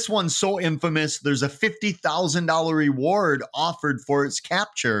 And this one's so infamous, there's a $50,000 reward offered for its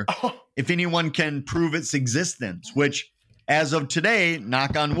capture if anyone can prove its existence, which, as of today,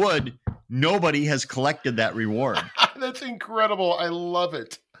 knock on wood, nobody has collected that reward. That's incredible. I love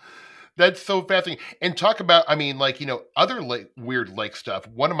it. That's so fascinating. And talk about, other weird lake stuff.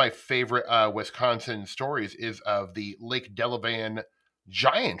 One of my favorite Wisconsin stories is of the Lake Delavan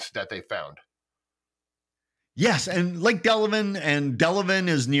giants that they found. Yes, and Lake Delavan, and Delavan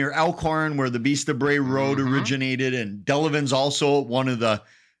is near Elkhorn, where the Beast of Bray Road originated. And Delavan's also one of the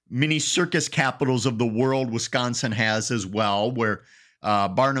mini circus capitals of the world Wisconsin has as well, where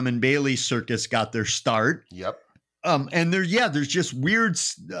Barnum and Bailey Circus got their start. Yep. And there's just weird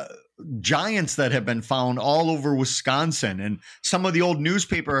giants that have been found all over Wisconsin. And some of the old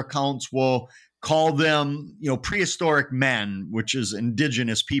newspaper accounts will call them, prehistoric men, which is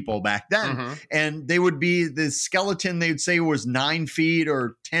indigenous people back then. And they would be, the skeleton they'd say was 9 feet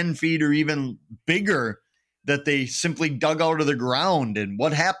or 10 feet or even bigger, that they simply dug out of the ground. And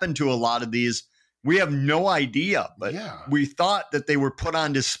what happened to a lot of these, we have no idea. But we thought that they were put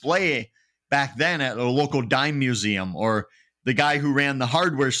on display back then at a local dime museum, or the guy who ran the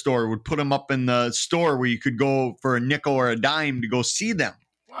hardware store would put them up in the store where you could go for a nickel or a dime to go see them.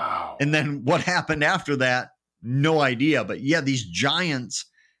 Wow. And then what happened after that, no idea. But yeah, these giants,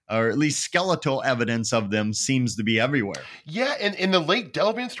 or at least skeletal evidence of them, seems to be everywhere. Yeah, and in the Lake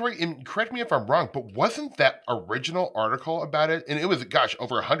Delavan story, and correct me if I'm wrong, but wasn't that original article about it, and it was,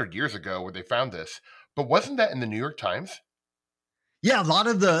 over 100 years ago where they found this, but wasn't that in the New York Times? Yeah, a lot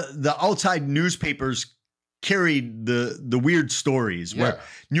of the outside newspapers carried the weird stories, where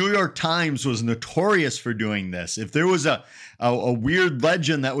New York Times was notorious for doing this. If there was a weird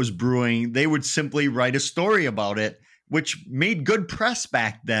legend that was brewing, they would simply write a story about it, which made good press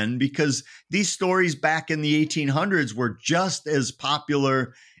back then, because these stories back in the 1800s were just as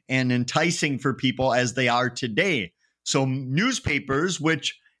popular and enticing for people as they are today. So newspapers,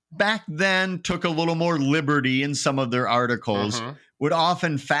 which back then took a little more liberty in some of their articles, would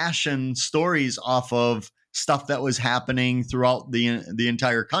often fashion stories off of stuff that was happening throughout the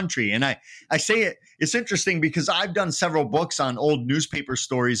entire country. And I say it's interesting because I've done several books on old newspaper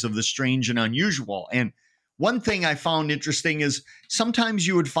stories of the strange and unusual. And one thing I found interesting is sometimes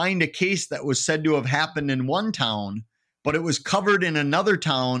you would find a case that was said to have happened in one town, but it was covered in another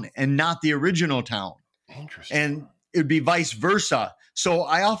town and not the original town. Interesting. And it would be vice versa. So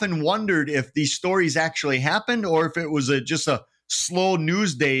I often wondered if these stories actually happened, or if it was just a slow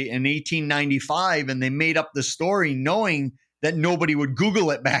news day in 1895 and they made up the story knowing that nobody would Google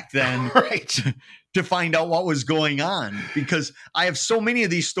it back then to find out what was going on. Because I have so many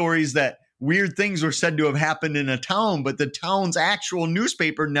of these stories that weird things were said to have happened in a town, but the town's actual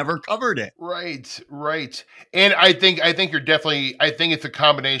newspaper never covered it. Right. And I think you're definitely, I think it's a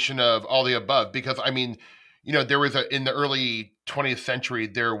combination of all the above, because there was in the early 20th century,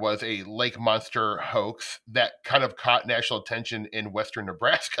 there was a lake monster hoax that kind of caught national attention in Western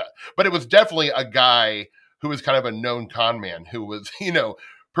Nebraska, but it was definitely a guy who was kind of a known con man who was,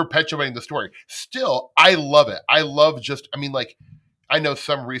 perpetuating the story. Still, I love it. I love I know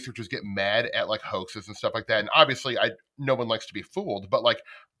some researchers get mad at hoaxes and stuff like that. And obviously no one likes to be fooled, but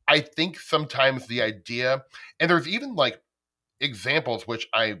I think sometimes the idea, and there's even examples, which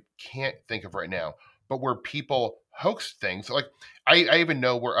I can't think of right now, but where people hoax things. I even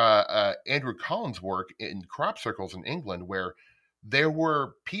know where Andrew Collins' work in crop circles in England, where there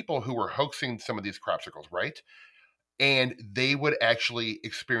were people who were hoaxing some of these crop circles, right? And they would actually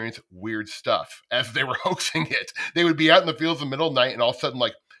experience weird stuff as they were hoaxing it. They would be out in the fields in the middle of the night, and all of a sudden,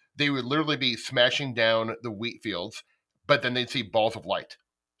 they would literally be smashing down the wheat fields, but then they'd see balls of light.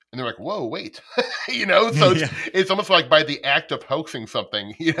 And they're like, whoa, wait, so it's almost like by the act of hoaxing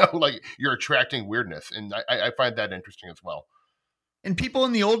something, like you're attracting weirdness. And I find that interesting as well. And people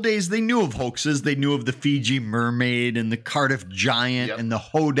in the old days, they knew of hoaxes. They knew of the Fiji mermaid and the Cardiff giant and the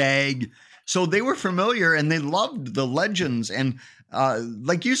hodag. So they were familiar and they loved the legends. And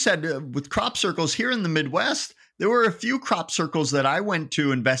like you said, with crop circles here in the Midwest, there were a few crop circles that I went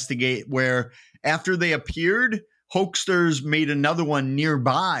to investigate where after they appeared, hoaxsters made another one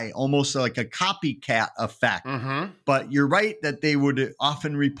nearby, almost like a copycat effect. Mm-hmm. But you're right that they would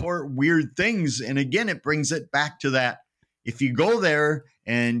often report weird things. And again, it brings it back to that. If you go there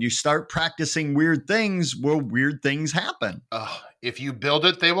and you start practicing weird things, well, weird things happen. If you build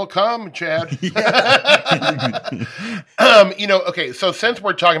it, they will come, Chad. Okay, so since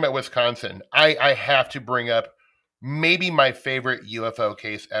we're talking about Wisconsin, I have to bring up maybe my favorite UFO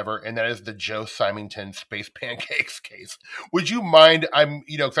case ever, and that is the Joe Symington space pancakes case. Would you mind,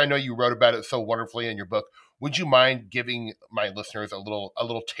 because I know you wrote about it so wonderfully in your book, would you mind giving my listeners a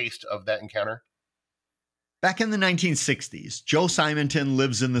little taste of that encounter? Back in the 1960s, Joe Symington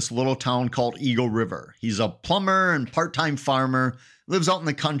lives in this little town called Eagle River. He's a plumber and part-time farmer, lives out in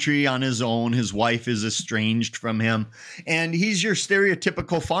the country on his own. His wife is estranged from him, and he's your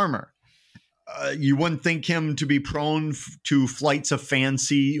stereotypical farmer. You wouldn't think him to be prone to flights of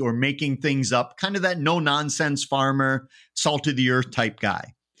fancy or making things up, kind of that no-nonsense farmer, salt-of-the-earth type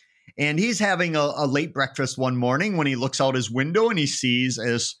guy. And he's having a late breakfast one morning when he looks out his window and he sees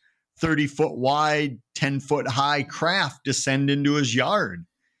this 30-foot wide, 10-foot high craft descend into his yard.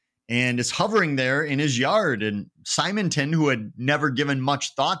 And it's hovering there in his yard. And Symington, who had never given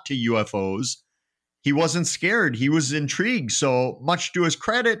much thought to UFOs, he wasn't scared. He was intrigued. So much to his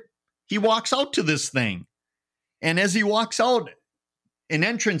credit, he walks out to this thing. And as he walks out, an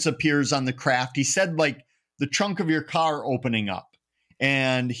entrance appears on the craft. He said, like the trunk of your car opening up.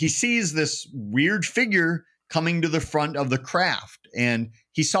 And he sees this weird figure coming to the front of the craft. And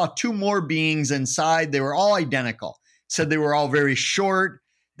he saw two more beings inside. They were all identical. Said they were all very short.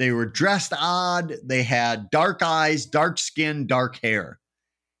 They were dressed odd. They had dark eyes, dark skin, dark hair.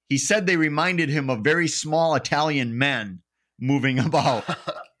 He said they reminded him of very small Italian men moving about.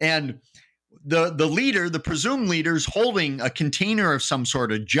 And the leader, the presumed leader, is holding a container of some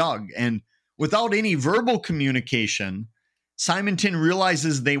sort of jug. And without any verbal communication, Symington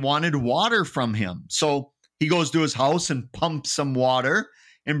realizes they wanted water from him. So he goes to his house and pumps some water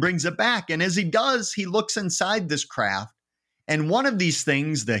and brings it back. And as he does, he looks inside this craft. And one of these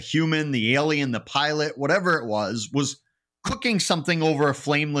things, the human, the alien, the pilot, whatever it was cooking something over a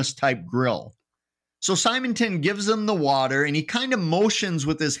flameless type grill. So Symington gives him the water and he kind of motions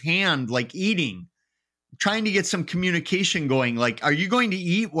with his hand like eating, trying to get some communication going. Like, are you going to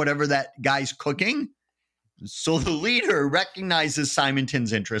eat whatever that guy's cooking? So the leader recognizes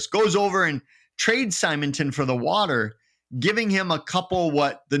Symington's interest, goes over and trades Symington for the water, giving him a couple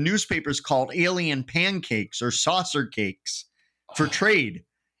what the newspapers called alien pancakes or saucer cakes for trade.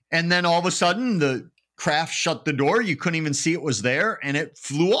 And then all of a sudden the craft shut the door. You couldn't even see it was there and it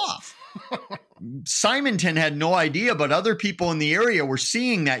flew off. Symington had no idea, but other people in the area were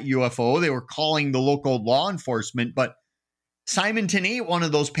seeing that UFO. They were calling the local law enforcement, but Symington ate one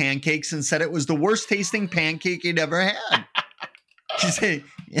of those pancakes and said it was the worst tasting pancake he'd ever had. He said,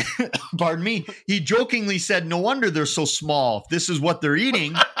 pardon me, he jokingly said, no wonder they're so small. If this is what they're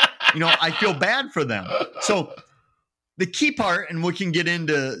eating, I feel bad for them. So the key part, and we can get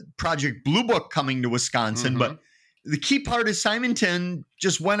into Project Blue Book coming to Wisconsin, but the key part is Symington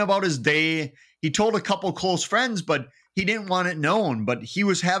just went about his day. He told a couple close friends, but he didn't want it known. But he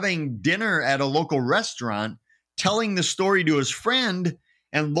was having dinner at a local restaurant, telling the story to his friend.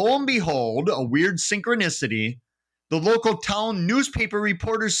 And lo and behold, a weird synchronicity, the local town newspaper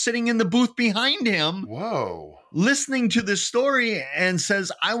reporter's sitting in the booth behind him. Whoa. Listening to this story and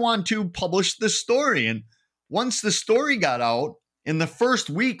says, I want to publish this story. And once the story got out, in the first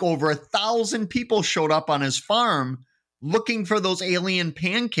week, over 1,000 people showed up on his farm looking for those alien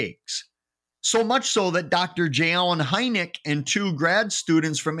pancakes. So much so that Dr. J. Allen Hynek and two grad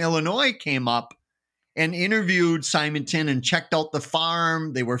students from Illinois came up and interviewed Symington and checked out the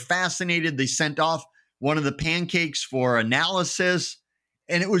farm. They were fascinated. They sent off one of the pancakes for analysis.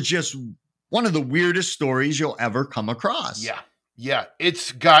 And it was just one of the weirdest stories you'll ever come across. Yeah,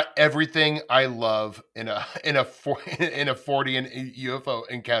 it's got everything I love in a Fortean UFO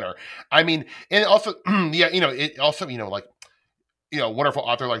encounter. I mean, and also, it also, wonderful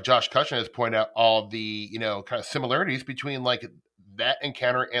author like Josh Cutchin has pointed out all the, kind of similarities between like that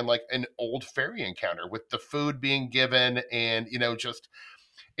encounter and like an old fairy encounter with the food being given and, just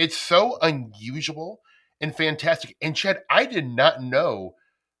It's so unusual and fantastic. And Chad, I did not know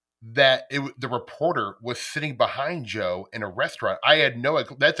that the reporter was sitting behind Joe in a restaurant. I had no.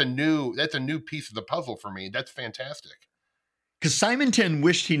 That's a new piece of the puzzle for me. That's fantastic. Because Simonton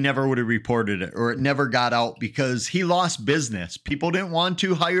wished he never would have reported it, or it never got out, because he lost business. People didn't want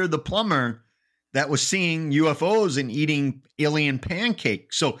to hire the plumber that was seeing UFOs and eating alien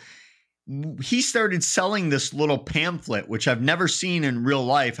pancakes. So he started selling this little pamphlet, which I've never seen in real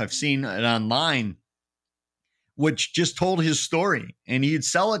life. I've seen it online, which just told his story. And he'd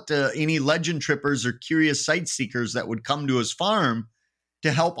sell it to any legend trippers or curious sight seekers that would come to his farm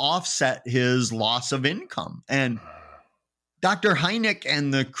to help offset his loss of income. And Dr. Hynek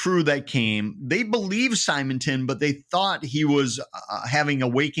and the crew that came, they believed Simonton, but they thought he was having a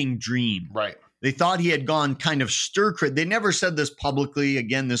waking dream. Right. They thought he had gone kind of stir-crazy. They never said this publicly.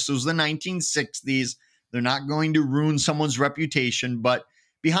 Again, this was the 1960s. They're not going to ruin someone's reputation, but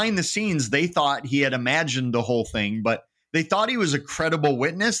behind the scenes, they thought he had imagined the whole thing, but they thought he was a credible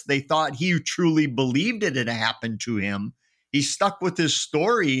witness. They thought he truly believed it had happened to him. He stuck with his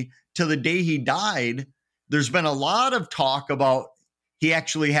story to the day he died. There's been a lot of talk about he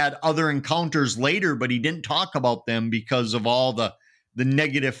actually had other encounters later, but he didn't talk about them because of all the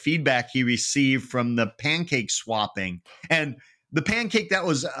negative feedback he received from the pancake swapping. And the pancake that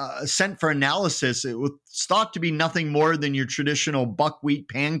was sent for analysis, it was thought to be nothing more than your traditional buckwheat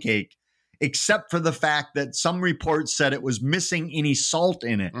pancake, except for the fact that some reports said it was missing any salt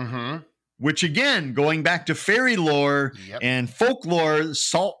in it. Mm-hmm. Which, again, going back to fairy lore and folklore,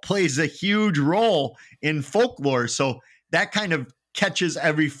 salt plays a huge role in folklore. So that kind of catches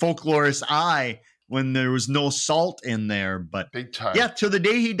every folklorist's eye when there was no salt in there. But big time. Yeah, to the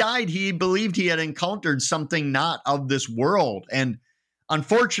day he died, he believed he had encountered something not of this world. And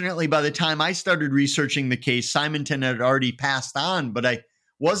unfortunately, by the time I started researching the case, Simonton had already passed on. But I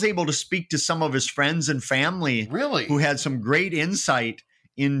was able to speak to some of his friends and family who had some great insight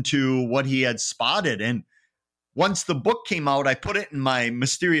into what he had spotted. And once the book came out, I put it in my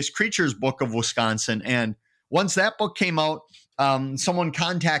Mysterious Creatures book of Wisconsin. And once that book came out, someone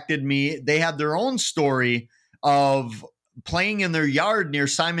contacted me. They had their own story of playing in their yard near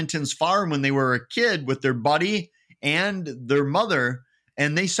Simonton's farm when they were a kid with their buddy and their mother.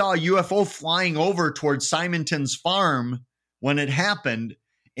 And they saw a UFO flying over towards Simonton's farm when it happened.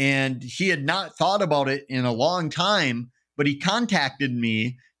 And he had not thought about it in a long time. But he contacted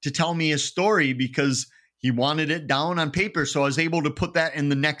me to tell me his story because he wanted it down on paper. So I was able to put that in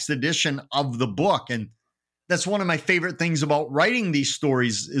the next edition of the book. And that's one of my favorite things about writing these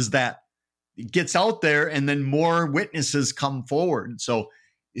stories is that it gets out there and then more witnesses come forward. So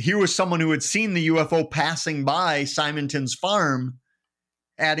here was someone who had seen the UFO passing by Simonton's farm,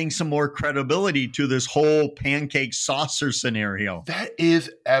 adding some more credibility to this whole pancake saucer scenario. That is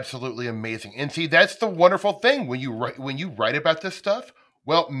absolutely amazing. And see, that's the wonderful thing when you write about this stuff.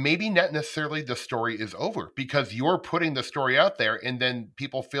 Well, maybe not necessarily the story is over because you're putting the story out there and then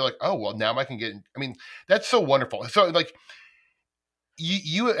people feel like, oh, well, now I can get, I mean, that's so wonderful. So like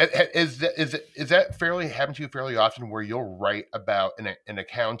is that fairly happen to you fairly often where you'll write about an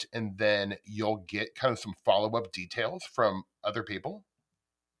account and then you'll get kind of some follow-up details from other people?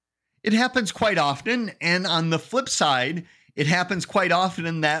 It happens quite often. And on the flip side, it happens quite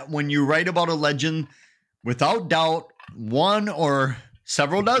often that when you write about a legend, without doubt, one or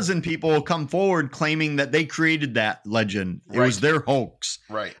several dozen people will come forward claiming that they created that legend. It was their hoax.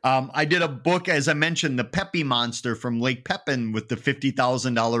 Right. I did a book, as I mentioned, the Peppy Monster from Lake Pepin with the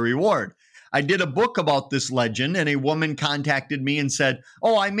 $50,000 reward. I did a book about this legend, and a woman contacted me and said,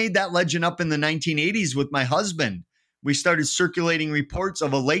 oh, I made that legend up in the 1980s with my husband. We started circulating reports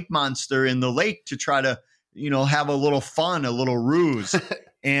of a lake monster in the lake to try to, have a little fun, a little ruse.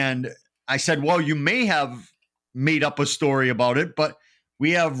 And I said, well, you may have made up a story about it, but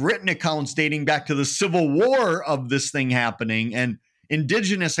we have written accounts dating back to the Civil War of this thing happening and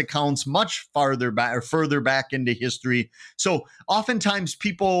indigenous accounts much farther back or further back into history. So oftentimes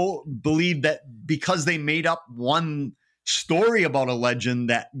people believe that because they made up one story about a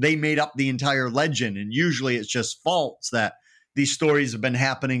legend that they made up the entire legend. And usually it's just false, that these stories have been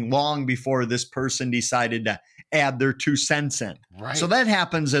happening long before this person decided to add their 2 cents in. Right. So that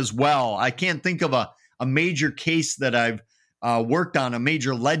happens as well. I can't think of a major case that I've worked on, a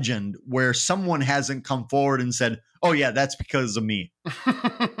major legend where someone hasn't come forward and said, oh yeah, that's because of me.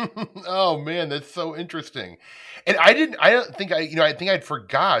 Oh man, that's so interesting. And I think I'd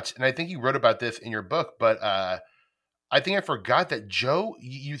forgot, and I think you wrote about this in your book, but I think I forgot that Joe,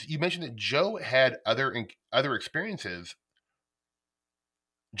 you mentioned that Joe had other experiences.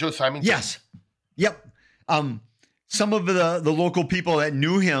 Joe Simonton. Yes. Yep. Some of the local people that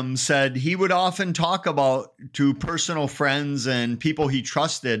knew him said he would often talk about to personal friends and people he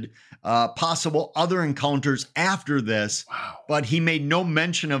trusted possible other encounters after this. Wow. But he made no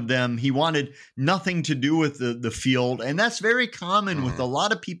mention of them. He wanted nothing to do with the field. And that's very common with a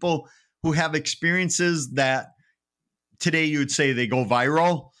lot of people who have experiences that today you would say they go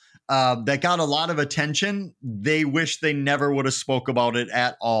viral, that got a lot of attention. They wish they never would have spoke about it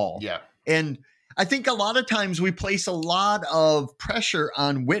at all. Yeah. And I think a lot of times we place a lot of pressure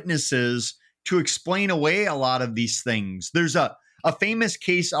on witnesses to explain away a lot of these things. There's a famous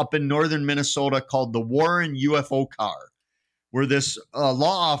case up in northern Minnesota called the Warren UFO car, where this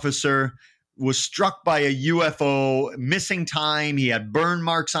law officer was struck by a UFO, missing time. He had burn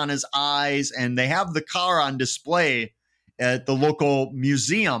marks on his eyes, and they have the car on display at the local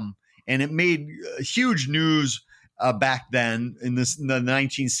museum. And it made huge news back then in the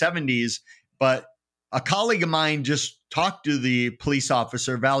 1970s. But a colleague of mine just talked to the police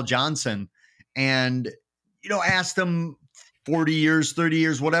officer, Val Johnson, and, asked him 40 years, 30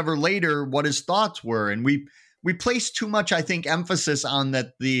 years, whatever later, what his thoughts were. And we placed too much, I think, emphasis on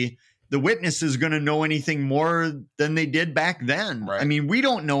that the witness is going to know anything more than they did back then. Right. I mean, we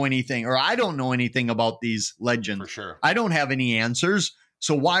don't know anything, or I don't know anything about these legends. For sure. I don't have any answers.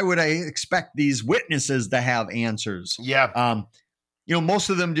 So why would I expect these witnesses to have answers? Yeah. Most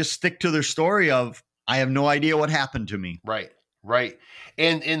of them just stick to their story of, I have no idea what happened to me. Right.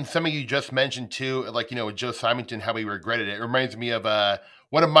 And some of you just mentioned too, like, with Joe Symington, how he regretted it. It reminds me of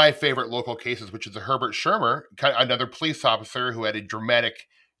one of my favorite local cases, which is a Herbert Schirmer, another police officer who had a dramatic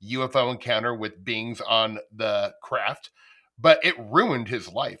UFO encounter with beings on the craft, but it ruined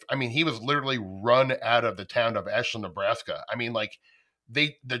his life. I mean, he was literally run out of the town of Ashland, Nebraska. I mean, like,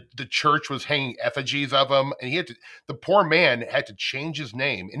 the church was hanging effigies of him, and the poor man had to change his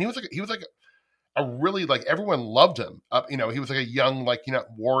name. And he was like a really, like, everyone loved him. He was like a young,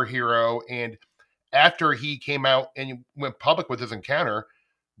 war hero. And after he came out and went public with his encounter,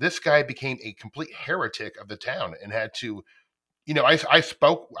 this guy became a complete heretic of the town and had to,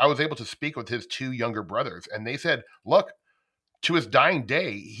 I was able to speak with his two younger brothers, and they said, look, to his dying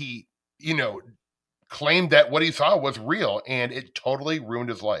day, he, claimed that what he saw was real, and it totally ruined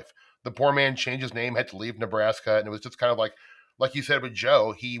his life. The poor man changed his name, had to leave Nebraska, and it was just kind of like you said with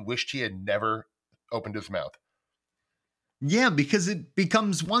Joe, he wished he had never opened his mouth. Yeah, because it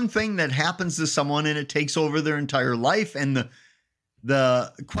becomes one thing that happens to someone and it takes over their entire life, and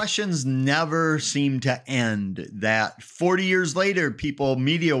the questions never seem to end. That 40 years later,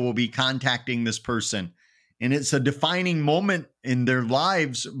 media will be contacting this person, and it's a defining moment in their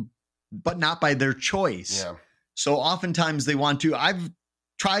lives, but not by their choice. Yeah. So oftentimes they want to. I've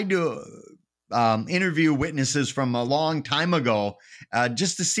tried to interview witnesses from a long time ago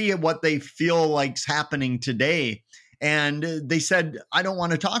just to see what they feel like's happening today. And they said, I don't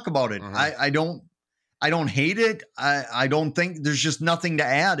want to talk about it. Mm-hmm. I don't hate it. I don't think there's just nothing to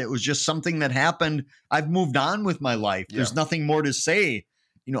add. It was just something that happened. I've moved on with my life. Yeah. There's nothing more to say.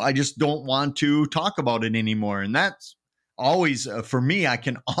 I just don't want to talk about it anymore. And that's always, for me, I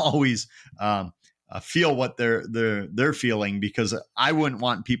can always feel what they're feeling, because I wouldn't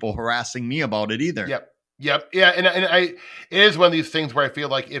want people harassing me about it either. Yep. Yeah. And it is one of these things where I feel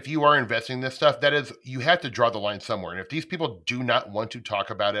like if you are investing in this stuff, you have to draw the line somewhere. And if these people do not want to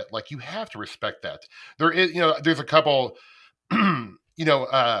talk about it, like, you have to respect that. There is, there's a couple,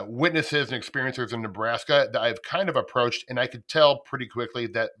 witnesses and experiencers in Nebraska that I've kind of approached, and I could tell pretty quickly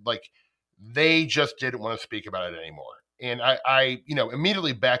that, like, they just didn't want to speak about it anymore. And I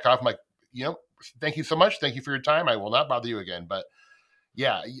immediately back off. I'm like, thank you so much. Thank you for your time. I will not bother you again. But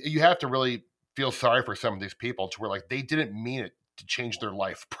yeah, you have to really feel sorry for some of these people to where, like, they didn't mean it to change their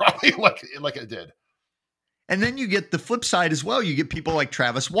life, probably like it did. And then you get the flip side as well. You get people like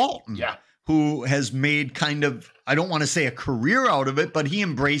Travis Walton, who has made kind of, I don't want to say a career out of it, but he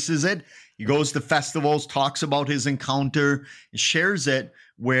embraces it. He goes to festivals, talks about his encounter, shares it,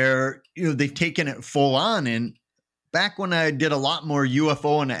 where, they've taken it full on. And back when I did a lot more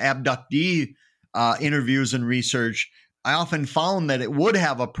UFO and abductee interviews and research, I often found that it would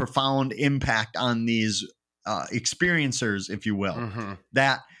have a profound impact on these experiencers, if you will,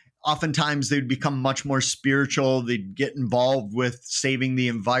 that oftentimes they'd become much more spiritual. They'd get involved with saving the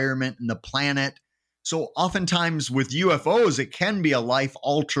environment and the planet. So oftentimes with UFOs, it can be a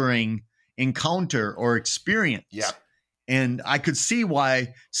life-altering encounter or experience. Yeah. And I could see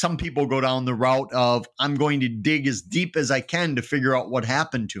why some people go down the route of, I'm going to dig as deep as I can to figure out what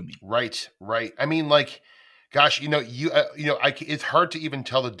happened to me. Right. I mean, like, gosh, it's hard to even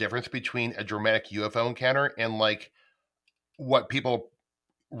tell the difference between a dramatic UFO encounter and, like, what people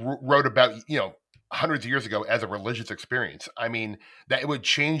wrote about, hundreds of years ago as a religious experience. I mean, that it would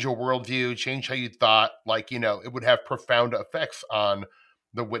change your worldview, change how you thought, like, it would have profound effects on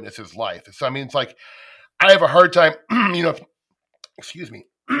the witness's life. So, I mean, it's like, I have a hard time, excuse me.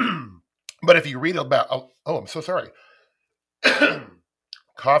 But if you read about, oh, I'm so sorry.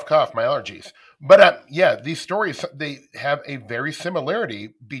 Cough, cough, my allergies. But these stories, they have a very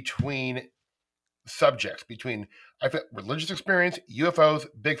similarity between subjects, between religious experience, UFOs,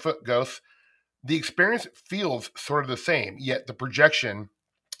 Bigfoot, ghosts. The experience feels sort of the same, yet the projection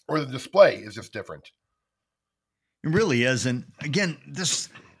or the display is just different. It really is. And again, this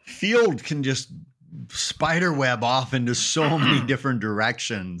field can just spiderweb off into so many different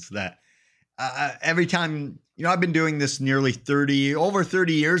directions that every time, I've been doing this nearly over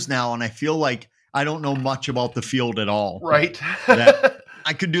 30 years now, and I feel like I don't know much about the field at all. Right. That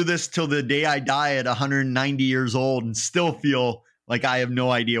I could do this till the day I die at 190 years old and still feel like I have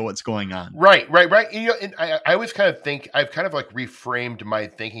no idea what's going on. Right. And I always kind of think, I've kind of like reframed my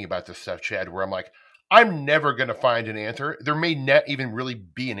thinking about this stuff, Chad, where I'm like, I'm never going to find an answer. There may not even really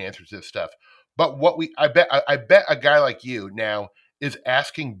be an answer to this stuff. But I bet a guy like you now is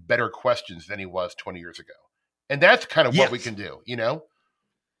asking better questions than he was 20 years ago. And that's kind of what we can do,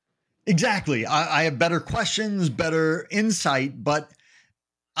 Exactly. I have better questions, better insight, but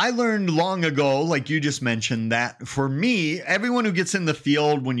I learned long ago, like you just mentioned, that for me, everyone who gets in the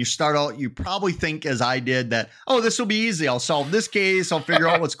field, when you start out, you probably think, as I did, that, this will be easy. I'll solve this case. I'll figure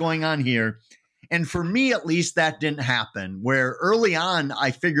out what's going on here. And for me, at least, that didn't happen, where early on,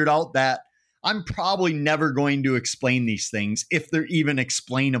 I figured out that I'm probably never going to explain these things if they're even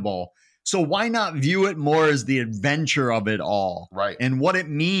explainable. So why not view it more as the adventure of it all? Right. And what it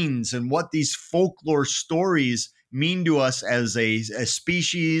means and what these folklore stories mean to us as a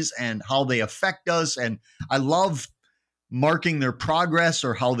species and how they affect us. And I love marking their progress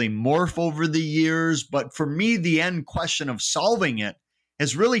or how they morph over the years. But for me, the end question of solving it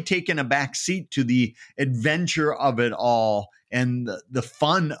has really taken a back seat to the adventure of it all and the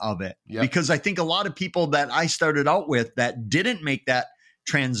fun of it. Yep. Because I think a lot of people that I started out with that didn't make that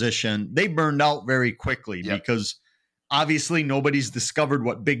transition, they burned out very quickly. Yep. Because obviously nobody's discovered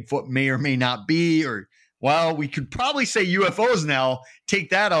what Bigfoot may or may not be, or, well, we could probably say UFOs now, take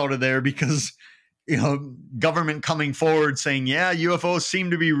that out of there because, government coming forward saying, yeah, UFOs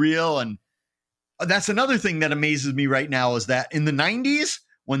seem to be real. And that's another thing that amazes me right now is that in the 90s,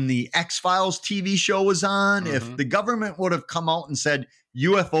 when the X-Files TV show was on, if the government would have come out and said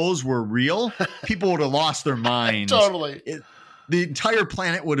UFOs were real, people would have lost their minds. Totally. The entire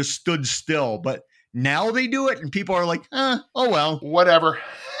planet would have stood still. But now they do it, and people are like, oh, well. Whatever.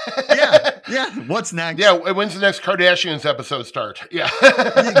 Yeah. What's next? Yeah, when's the next Kardashians episode start? Yeah.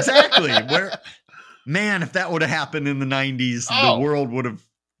 Exactly. Man, if that would have happened in the 90s, the world would have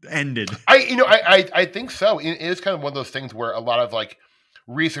ended. I think so. It is kind of one of those things where a lot of like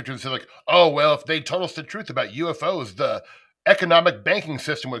researchers are like, oh, well, if they told us the truth about UFOs, the economic banking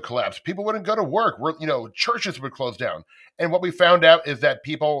system would collapse. People wouldn't go to work. Churches would close down. And what we found out is that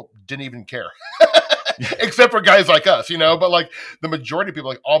people didn't even care. Except for guys like us, but like the majority of people,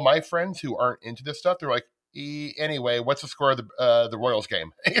 like all my friends who aren't into this stuff, they're like, anyway, what's the score of the Royals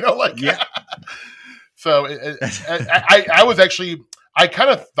game? Yeah. So I was actually, I kind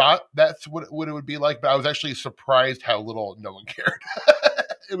of thought that's what it would be like, but I was actually surprised how little no one cared.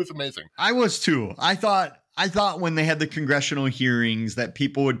 It was amazing. I was too. I thought when they had the congressional hearings that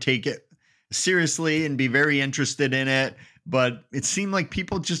people would take it seriously and be very interested in it, but it seemed like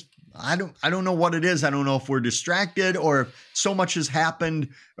people just, I don't know what it is. I don't know if we're distracted or if so much has happened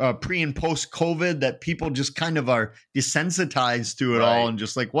pre and post COVID that people just kind of are desensitized to it all and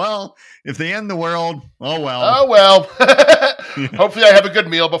just like, well, if they end the world, oh well. Oh well. Hopefully I have a good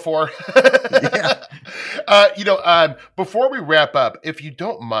meal before. Before we wrap up, if you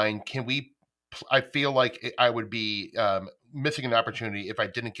don't mind, I feel like I would be missing an opportunity if I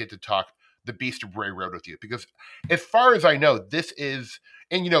didn't get to talk the Beast of Bray Road with you, because as far as I know, this is,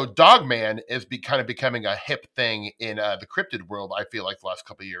 and Dogman is kind of becoming a hip thing in the cryptid world, I feel like the last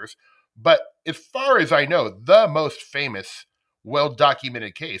couple of years. But as far as I know, the most famous,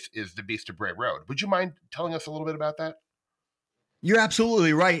 well-documented case is the Beast of Bray Road. Would you mind telling us a little bit about that? You're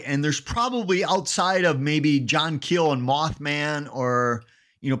absolutely right. And there's probably, outside of maybe John Keel and Mothman or,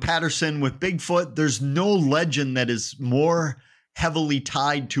 Patterson with Bigfoot, there's no legend that is more heavily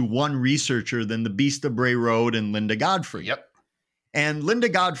tied to one researcher than the Beast of Bray Road and Linda Godfrey. Yep. And Linda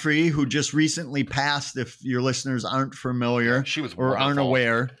Godfrey, who just recently passed, if your listeners aren't familiar she was or aren't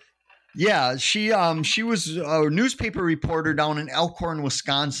aware. Yeah, she was a newspaper reporter down in Elkhorn,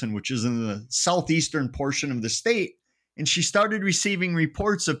 Wisconsin, which is in the southeastern portion of the state. and she started receiving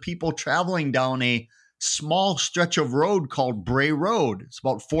reports of people traveling down a small stretch of road called Bray Road. It's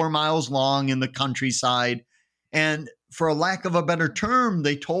about 4 miles long in the countryside. And for a lack of a better term,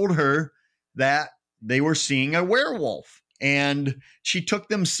 they told her that they were seeing a werewolf. And she took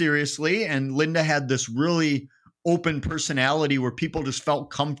them seriously. And Linda had this really open personality where people just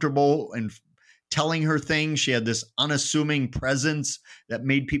felt comfortable and telling her things. She had this unassuming presence that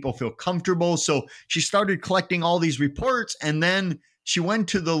made people feel comfortable. So she started collecting all these reports, and then she went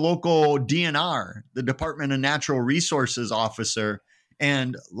to the local DNR, the Department of Natural Resources officer,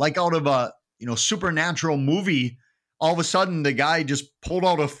 and like out of a supernatural movie, all of a sudden the guy just pulled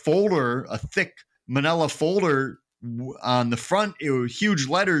out a folder, a thick manila folder. On the front, it was huge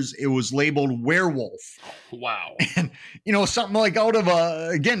letters. It was labeled werewolf. Wow. And, something like out of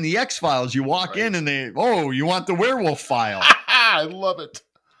the X-Files. You walk in and you want the werewolf file. I love it.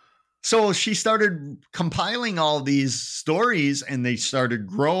 So she started compiling all these stories, and they started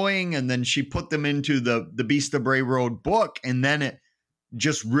growing. And then she put them into the Beast of Bray Road book. And then it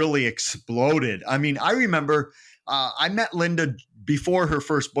just really exploded. I mean, I remember I met Linda before her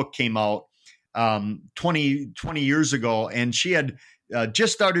first book came out. 20 years ago, and she had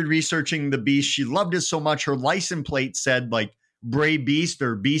just started researching the beast. She loved it so much. Her license plate said like Bray Beast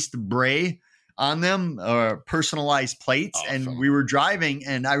or Beast Bray on them, personalized plates. Awesome. And we were driving,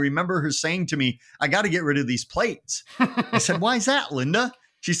 and I remember her saying to me, I got to get rid of these plates. I said, why is that, Linda?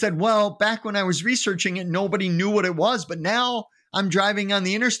 She said, well, back when I was researching it, nobody knew what it was, but now I'm driving on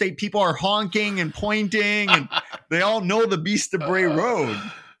the interstate. People are honking and pointing, and they all know the Beast of Bray Road.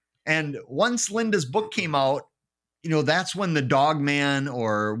 And once Linda's book came out, that's when the dogman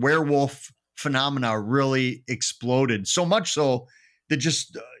or werewolf phenomena really exploded. So much so that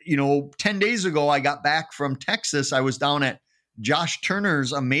just, 10 days ago, I got back from Texas. I was down at Josh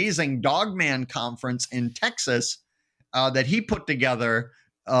Turner's amazing Dogman conference in Texas that he put together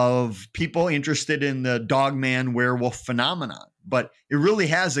of people interested in the dogman werewolf phenomenon. But it really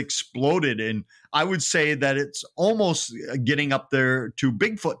has exploded. And I would say that it's almost getting up there to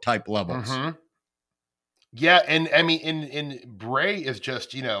Bigfoot type levels. Mm-hmm. Yeah. And I mean, in Bray is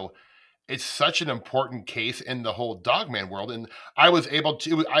just, it's such an important case in the whole dogman world. And I was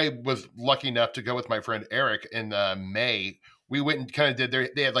lucky enough to go with my friend Eric in May. We went and kind of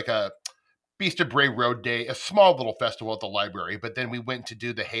they had like a Beast of Bray Road Day, a small little festival at the library. But then we went to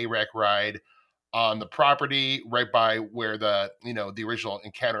do the hayrack ride on the property right by where the original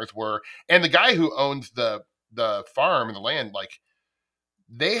encounters were. And the guy who owns the farm and the land, like,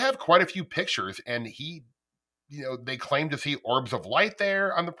 they have quite a few pictures, and they claim to see orbs of light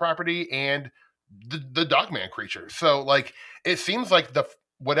there on the property and the dogman creature. So like, it seems like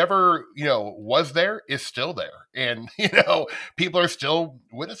whatever, was there is still there. And, people are still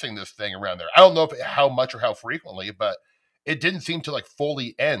witnessing this thing around there. I don't know how much or how frequently, but it didn't seem to like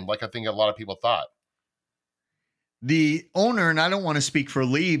fully end like I think a lot of people thought. The owner, and I don't want to speak for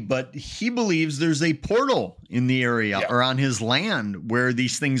Lee, but he believes there's a portal in the area or on his land where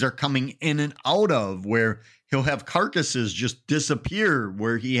these things are coming in and out of, where he'll have carcasses just disappear,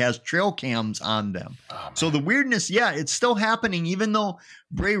 where he has trail cams on them. So the weirdness, it's still happening, even though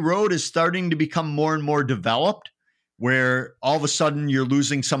Bray Road is starting to become more and more developed, where all of a sudden you're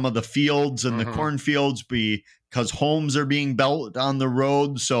losing some of the fields and the cornfields because homes are being built on the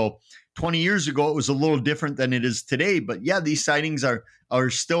road. So 20 years ago, it was a little different than it is today. But these sightings are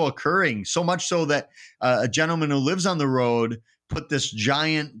still occurring. So much so that a gentleman who lives on the road put this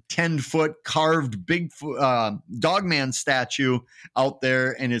giant 10-foot carved Bigfoot dogman statue out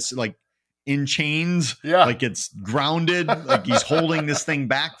there. And it's like in chains, like it's grounded, like he's holding this thing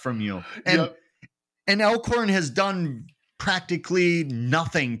back from you. And Elkhorn has done practically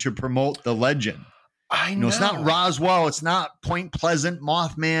nothing to promote the legend. I know. It's not Roswell. It's not Point Pleasant,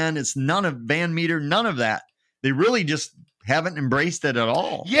 Mothman. It's none of Van Meter, none of that. They really just haven't embraced it at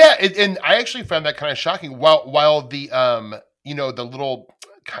all. Yeah. And I actually found that kind of shocking. While the, the little,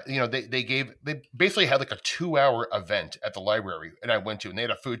 they basically had like a 2-hour event at the library, and I went to, and they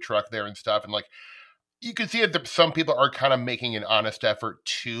had a food truck there and stuff. And like, you can see that some people are kind of making an honest effort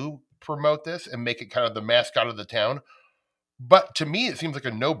to promote this and make it kind of the mascot of the town. But to me, it seems like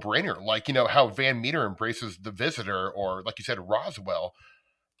a no-brainer. Like, how Van Meter embraces The Visitor, or like you said, Roswell.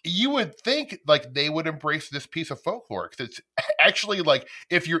 You would think like they would embrace this piece of folklore, because it's actually like,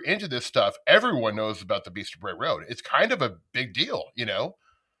 if you're into this stuff, everyone knows about the Beast of Bray Road. It's kind of a big deal,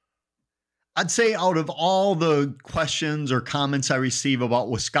 I'd say out of all the questions or comments I receive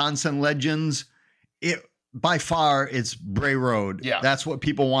about Wisconsin legends, by far it's Bray Road. Yeah. That's what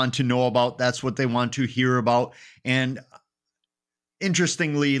people want to know about. That's what they want to hear about. And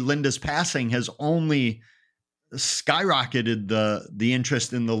interestingly, Linda's passing has only skyrocketed the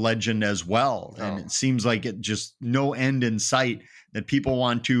interest in the legend as well. And it seems like it just no end in sight, that people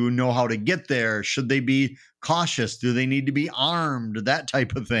want to know how to get there. Should they be cautious? Do they need to be armed? That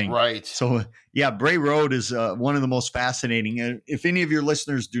type of thing. Right. So yeah, Bray Road is one of the most fascinating. And if any of your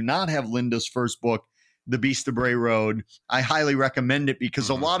listeners do not have Linda's first book, The Beast of Bray Road, I highly recommend it, because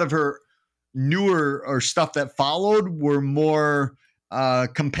a lot of her newer or stuff that followed were more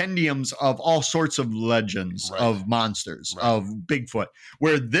compendiums of all sorts of legends, of monsters, of Bigfoot,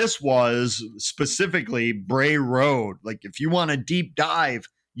 where this was specifically Bray Road. Like, if you want a deep dive,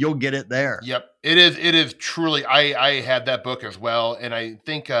 you'll get it there. Yep. It is truly, I had that book as well. And I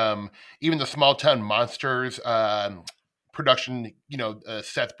think even the Small Town Monsters production,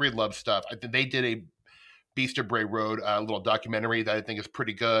 Seth Breedlove stuff, I think they did a Beast of Bray Road, a little documentary that I think is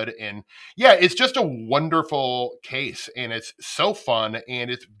pretty good. And yeah, it's just a wonderful case, and it's so fun,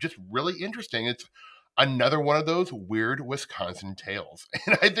 and it's just really interesting. It's another one of those weird Wisconsin tales.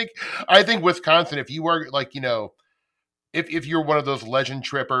 And I think Wisconsin, if you are like, if you're one of those legend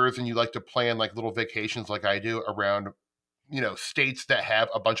trippers and you like to plan like little vacations like I do around, states that have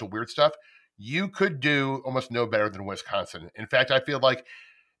a bunch of weird stuff, you could do almost no better than Wisconsin. In fact, I feel like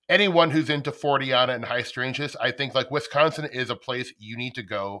anyone who's into Forteana and high strangeness, I think like Wisconsin is a place you need to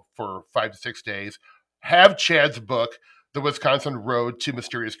go for 5 to 6 days. Have Chad's book, The Wisconsin Road to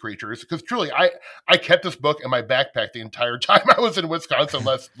Mysterious Creatures, because truly, I kept this book in my backpack the entire time I was in Wisconsin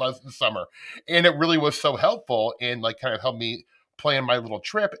last summer, and it really was so helpful and like kind of helped me plan my little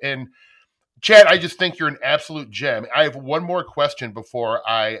trip. And Chad, I just think you're an absolute gem. I have one more question before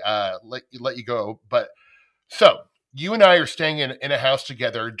I let you go, but so. You and I are staying in a house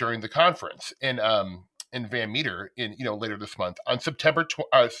together during the conference in Van Meter later this month on September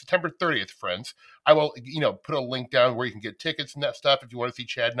 30th, friends. I will put a link down where you can get tickets and that stuff if you want to see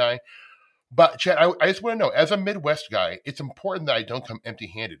Chad and I. But Chad, I just want to know, as a Midwest guy, it's important that I don't come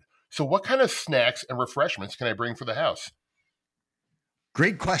empty-handed. So what kind of snacks and refreshments can I bring for the house?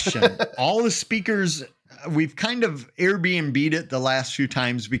 Great question. All the speakers, we've kind of Airbnb'd it the last few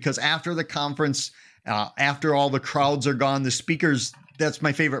times, because after the conference, after all the crowds are gone, the speakers, that's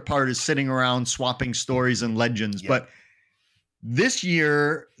my favorite part, is sitting around swapping stories and legends. Yep. But this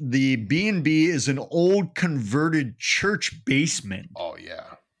year, the B&B is an old converted church basement. Oh, yeah.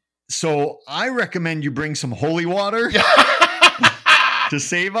 So I recommend you bring some holy water to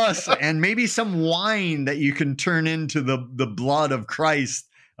save us, and maybe some wine that you can turn into the blood of Christ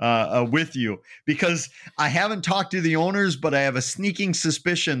with you, because I haven't talked to the owners, but I have a sneaking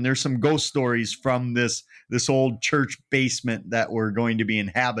suspicion there's some ghost stories from this old church basement that we're going to be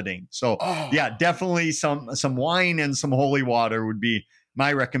inhabiting. So yeah, definitely some wine and some holy water would be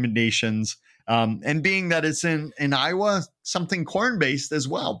my recommendations. And being that it's in Iowa, something corn-based as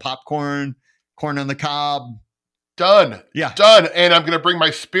well. Popcorn, corn on the cob. Done. Yeah. Done. And I'm going to bring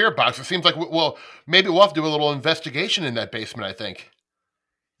my spirit box. It seems like, maybe we'll have to do a little investigation in that basement, I think.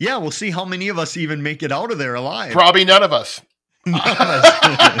 Yeah, we'll see how many of us even make it out of there alive. Probably none of us.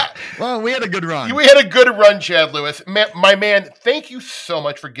 Well, we had a good run. We had a good run, Chad Lewis. My man, thank you so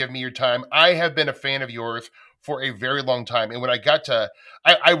much for giving me your time. I have been a fan of yours for a very long time. And when I got to,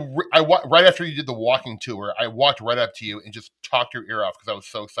 I right after you did the walking tour, I walked right up to you and just talked your ear off because I was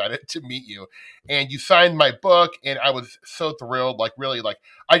so excited to meet you. And you signed my book, and I was so thrilled. Like, really, like,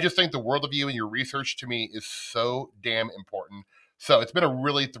 I just think the world of you, and your research to me is so damn important. So it's been a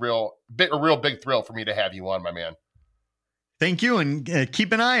real big thrill for me to have you on, my man. Thank you, and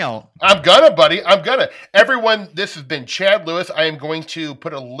keep an eye out. I'm gonna, buddy. I'm gonna. Everyone, this has been Chad Lewis. I am going to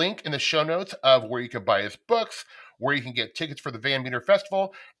put a link in the show notes of where you can buy his books, where you can get tickets for the Van Meter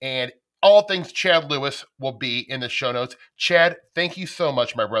Festival, and all things Chad Lewis will be in the show notes. Chad, thank you so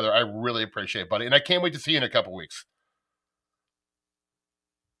much, my brother. I really appreciate it, buddy. And I can't wait to see you in a couple weeks.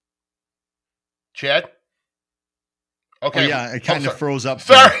 Chad? Okay. Oh, yeah, it kind of froze up.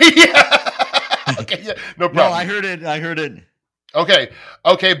 Sorry. Okay, yeah, no problem. No, I heard it.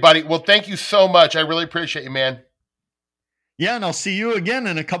 Okay, buddy. Well, thank you so much. I really appreciate you, man. Yeah, and I'll see you again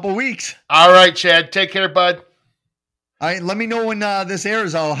in a couple weeks. All right, Chad. Take care, bud. All right, let me know when this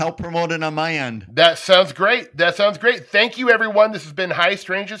airs. I'll help promote it on my end. That sounds great. Thank you, everyone. This has been High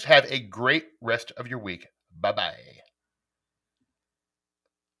Strangers. Have a great rest of your week. Bye-bye.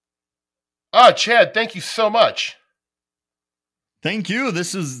 Oh, Chad, thank you so much. Thank you.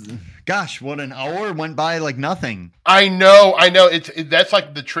 This is, gosh, what, an hour went by like nothing. I know. That's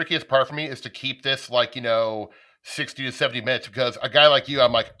like the trickiest part for me, is to keep this like, 60 to 70 minutes, because a guy like you,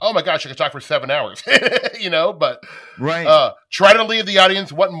 I'm like, oh my gosh, I could talk for 7 hours, but right. Try to leave the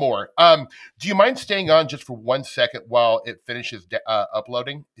audience wanting more. Do you mind staying on just for 1 second while it finishes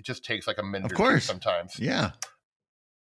uploading? It just takes like a minute or two sometimes. Yeah.